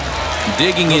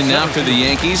 Digging in now for the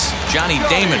Yankees, Johnny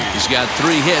Damon has got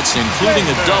 3 hits, including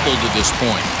a double to this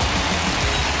point.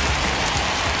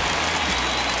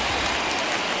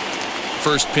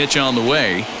 First pitch on the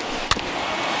way.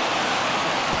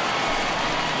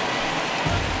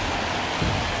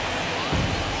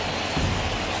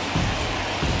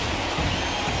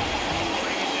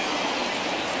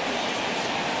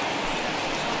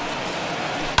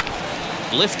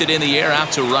 Lifted in the air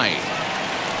out to right.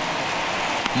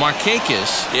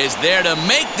 Markakis is there to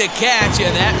make the catch,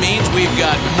 and that means we've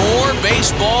got more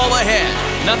baseball ahead.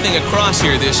 Nothing across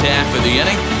here this half of the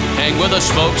inning. Hang with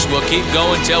us, folks. We'll keep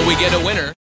going till we get a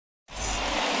winner.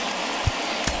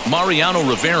 Mariano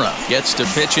Rivera gets to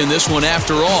pitch in this one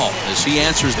after all, as he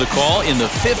answers the call in the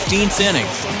 15th inning.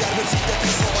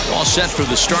 All set for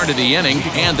the start of the inning,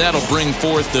 and that'll bring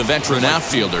forth the veteran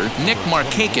outfielder, Nick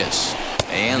Markakis.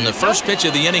 And the first pitch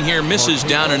of the inning here misses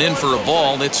down and in for a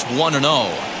ball. It's 1-0.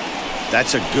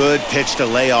 That's a good pitch to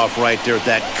lay off right there,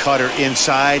 that cutter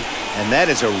inside. And that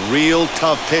is a real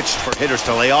tough pitch for hitters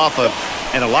to lay off of.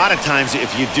 And a lot of times,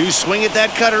 if you do swing at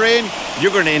that cutter in,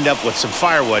 you're going to end up with some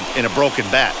firewood in a broken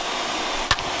bat.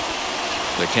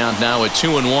 The count now at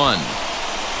 2-1.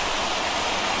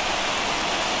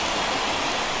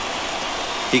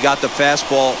 He got the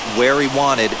fastball where he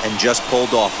wanted and just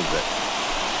pulled off of it.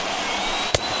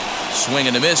 Swing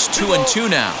and a miss, 2-2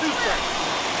 now.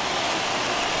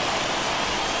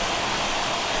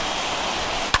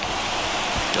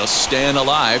 Just staying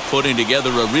alive, putting together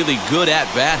a really good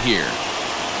at-bat here.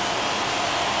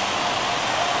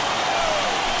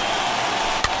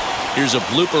 Here's a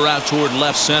blooper out toward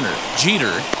left center.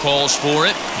 Jeter calls for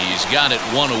it. He's got it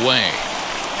 1 away.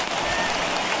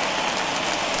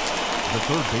 The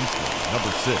third baseman,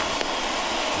 number 6,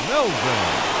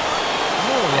 Melvin.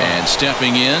 And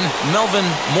stepping in, Melvin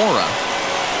Mora.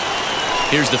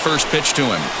 Here's the first pitch to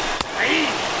him.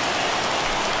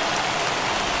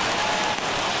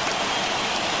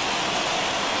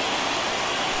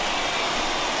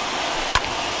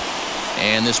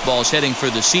 And this ball's heading for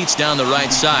the seats down the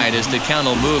right side as the count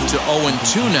will move to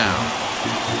 0-2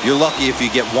 now. You're lucky if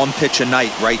you get 1 pitch a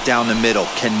night right down the middle.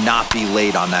 Cannot be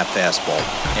late on that fastball.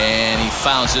 And he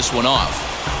fouls this one off.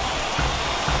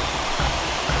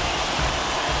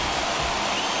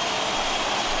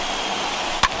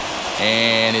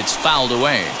 And it's fouled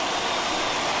away.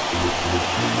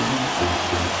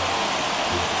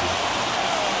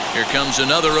 Here comes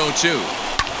another 0-2.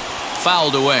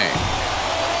 Fouled away.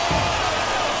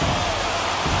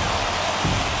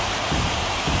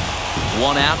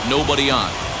 One out, nobody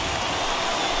on.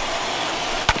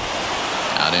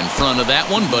 Out in front of that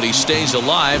one, but he stays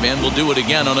alive and will do it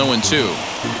again on 0-2.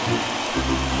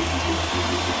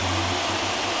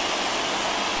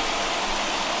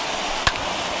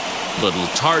 Little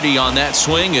tardy on that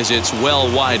swing as it's well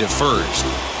wide of first.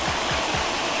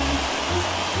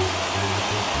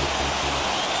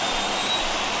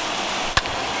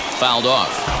 fouled off.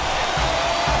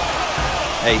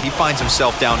 Hey, he finds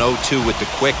himself down 0-2 with the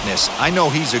quickness. I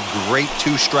know he's a great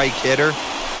two-strike hitter,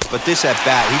 but this at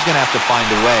bat, he's going to have to find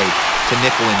a way to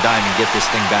nickel and dime and get this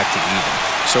thing back to even.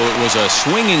 So it was a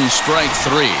swinging strike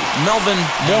 3. Melvin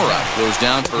Mora goes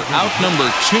down for out number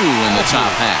 2 in the top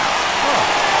half.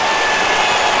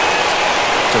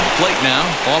 To the plate now,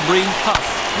 Aubrey Huff.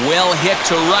 Well hit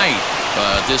to right,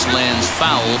 but this lands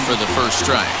foul for the first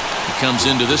strike. He comes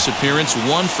into this appearance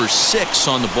 1 for 6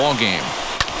 on the ball game.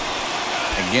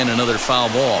 Again, another foul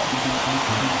ball.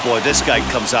 Boy, this guy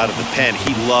comes out of the pen.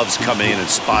 He loves coming in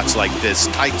spots like this,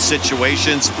 tight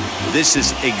situations. This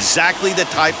is exactly the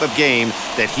type of game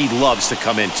that he loves to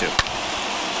come into.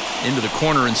 Into the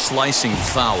corner and slicing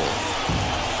foul.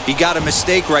 He got a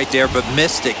mistake right there, but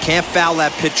missed it. Can't foul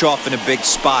that pitch off in a big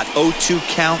spot. 0-2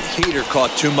 count. Heater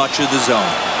caught too much of the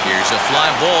zone. Here's a fly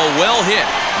ball, well hit.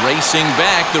 Racing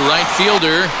back, the right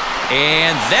fielder.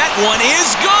 And that one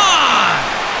is gone!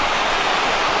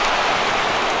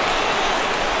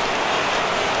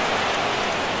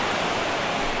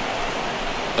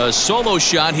 A solo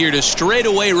shot here to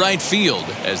straightaway right field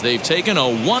as they've taken a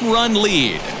 1-run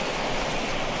lead.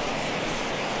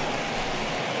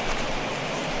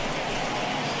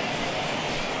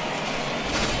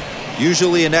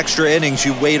 Usually in extra innings,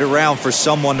 you wait around for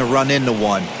someone to run into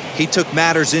one. He took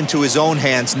matters into his own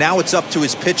hands. Now it's up to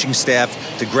his pitching staff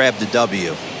to grab the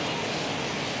W.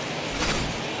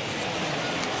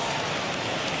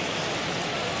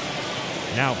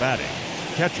 Now batting,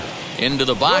 catcher. Into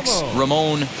the box,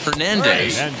 Ramon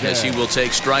Hernandez, as he will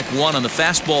take strike 1 on the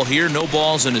fastball here. No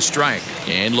balls and a strike.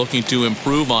 And looking to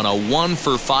improve on a 1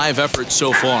 for 5 effort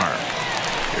so far.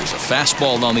 There's a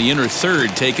fastball on the inner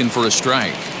third taken for a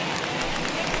strike.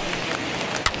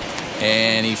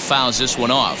 And he fouls this one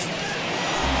off.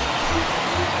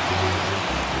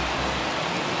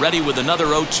 Ready with another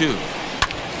 0-2.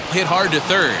 Hit hard to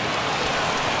third.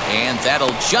 And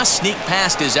that'll just sneak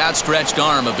past his outstretched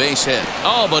arm, a base hit.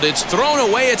 Oh, but it's thrown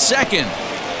away at second.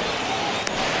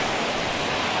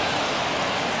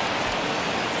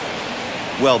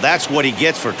 Well, that's what he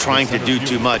gets for trying to do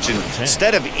too much. And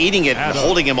instead of eating it and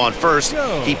holding him on first,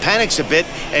 he panics a bit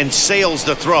and sails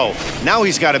the throw. Now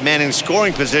he's got a man in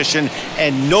scoring position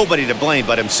and nobody to blame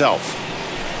but himself.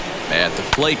 At the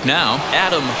plate now,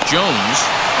 Adam Jones.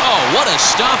 Oh, what a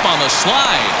stop on the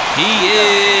slide. He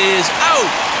is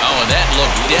out. Oh, and that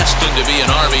looked destined to be an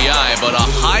RBI, but a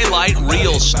highlight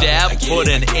reel stab put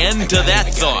an end to that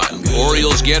thought.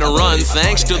 Orioles get a run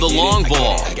thanks to the long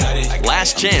ball.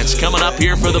 Last chance coming up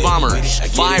here for the Bombers.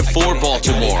 5-4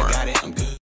 Baltimore.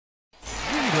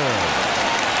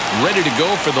 Ready to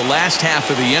go for the last half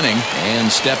of the inning,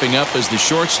 and stepping up as the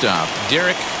shortstop,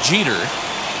 Derek Jeter.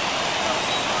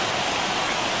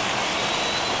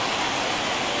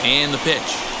 And the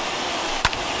pitch.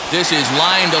 This is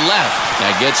line to left.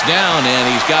 That gets down, and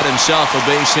he's got himself a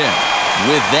base hit.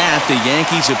 With that, the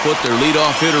Yankees have put their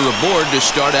leadoff hitter aboard to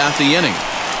start out the inning.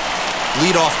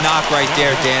 Leadoff knock right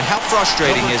there, Dan. How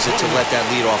frustrating is it to let that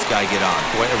leadoff guy get on?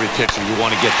 Boy, every pitcher, you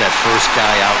want to get that first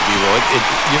guy out, Vero.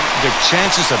 The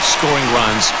chances of scoring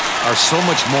runs are so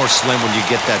much more slim when you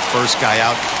get that first guy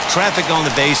out. Traffic on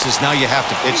the bases, now you have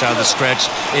to pitch out of the stretch.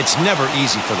 It's never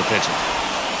easy for the pitcher.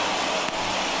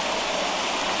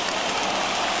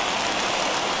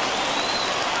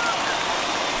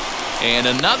 And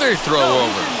another throw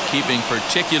over, keeping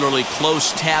particularly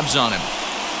close tabs on him.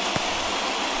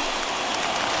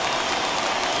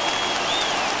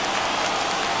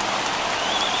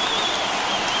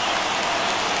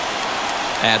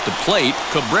 At the plate,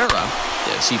 Cabrera,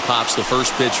 as he pops the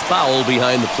first pitch foul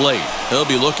behind the plate. He'll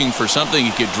be looking for something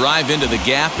he could drive into the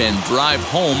gap and drive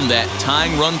home that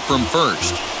tying run from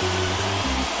first.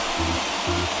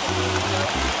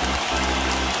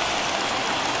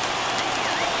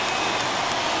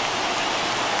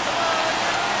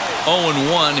 Oh,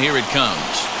 0-1, here it comes.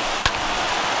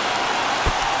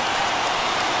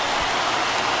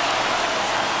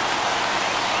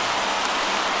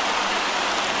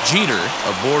 Jeter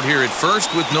aboard here at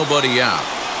first with nobody out.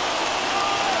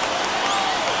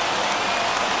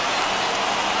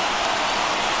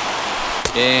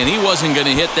 And he wasn't going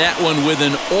to hit that one with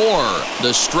an or.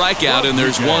 The strikeout, and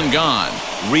there's one gone.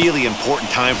 Really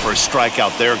important time for a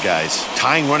strikeout there, guys.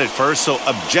 Tying run at first, so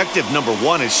objective number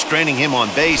 1 is straining him on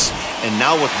base. And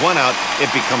now with one out, it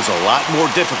becomes a lot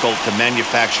more difficult to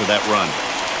manufacture that run.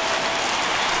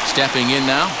 Stepping in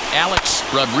now, Alex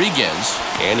Rodriguez.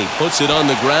 And he puts it on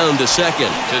the ground to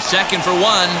second. To second for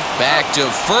one. Back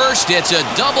to first. It's a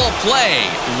double play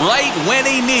right when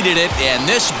he needed it, and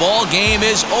this ball game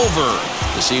is over.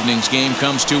 This evening's game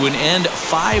comes to an end.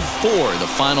 5-4, the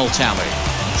final tally.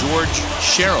 George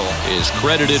Sherrill is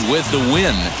credited with the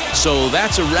win. So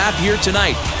that's a wrap here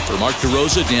tonight. For Mark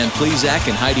DeRosa, Dan Plezak,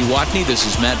 and Heidi Watney, this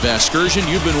is Matt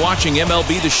Vasgersian. You've been watching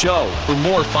MLB The Show. For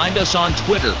more, find us on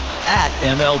Twitter at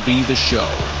MLB The Show.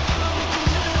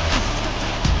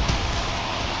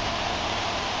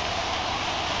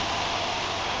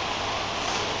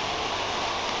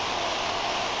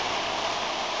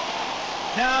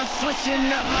 Now I'm switching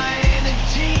up my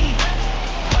energy.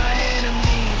 My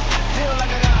enemies feel like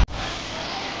I got.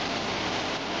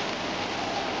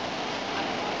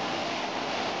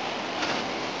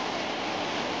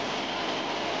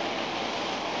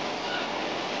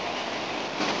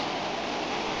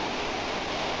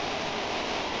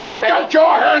 Got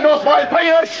your hand off my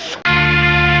penis!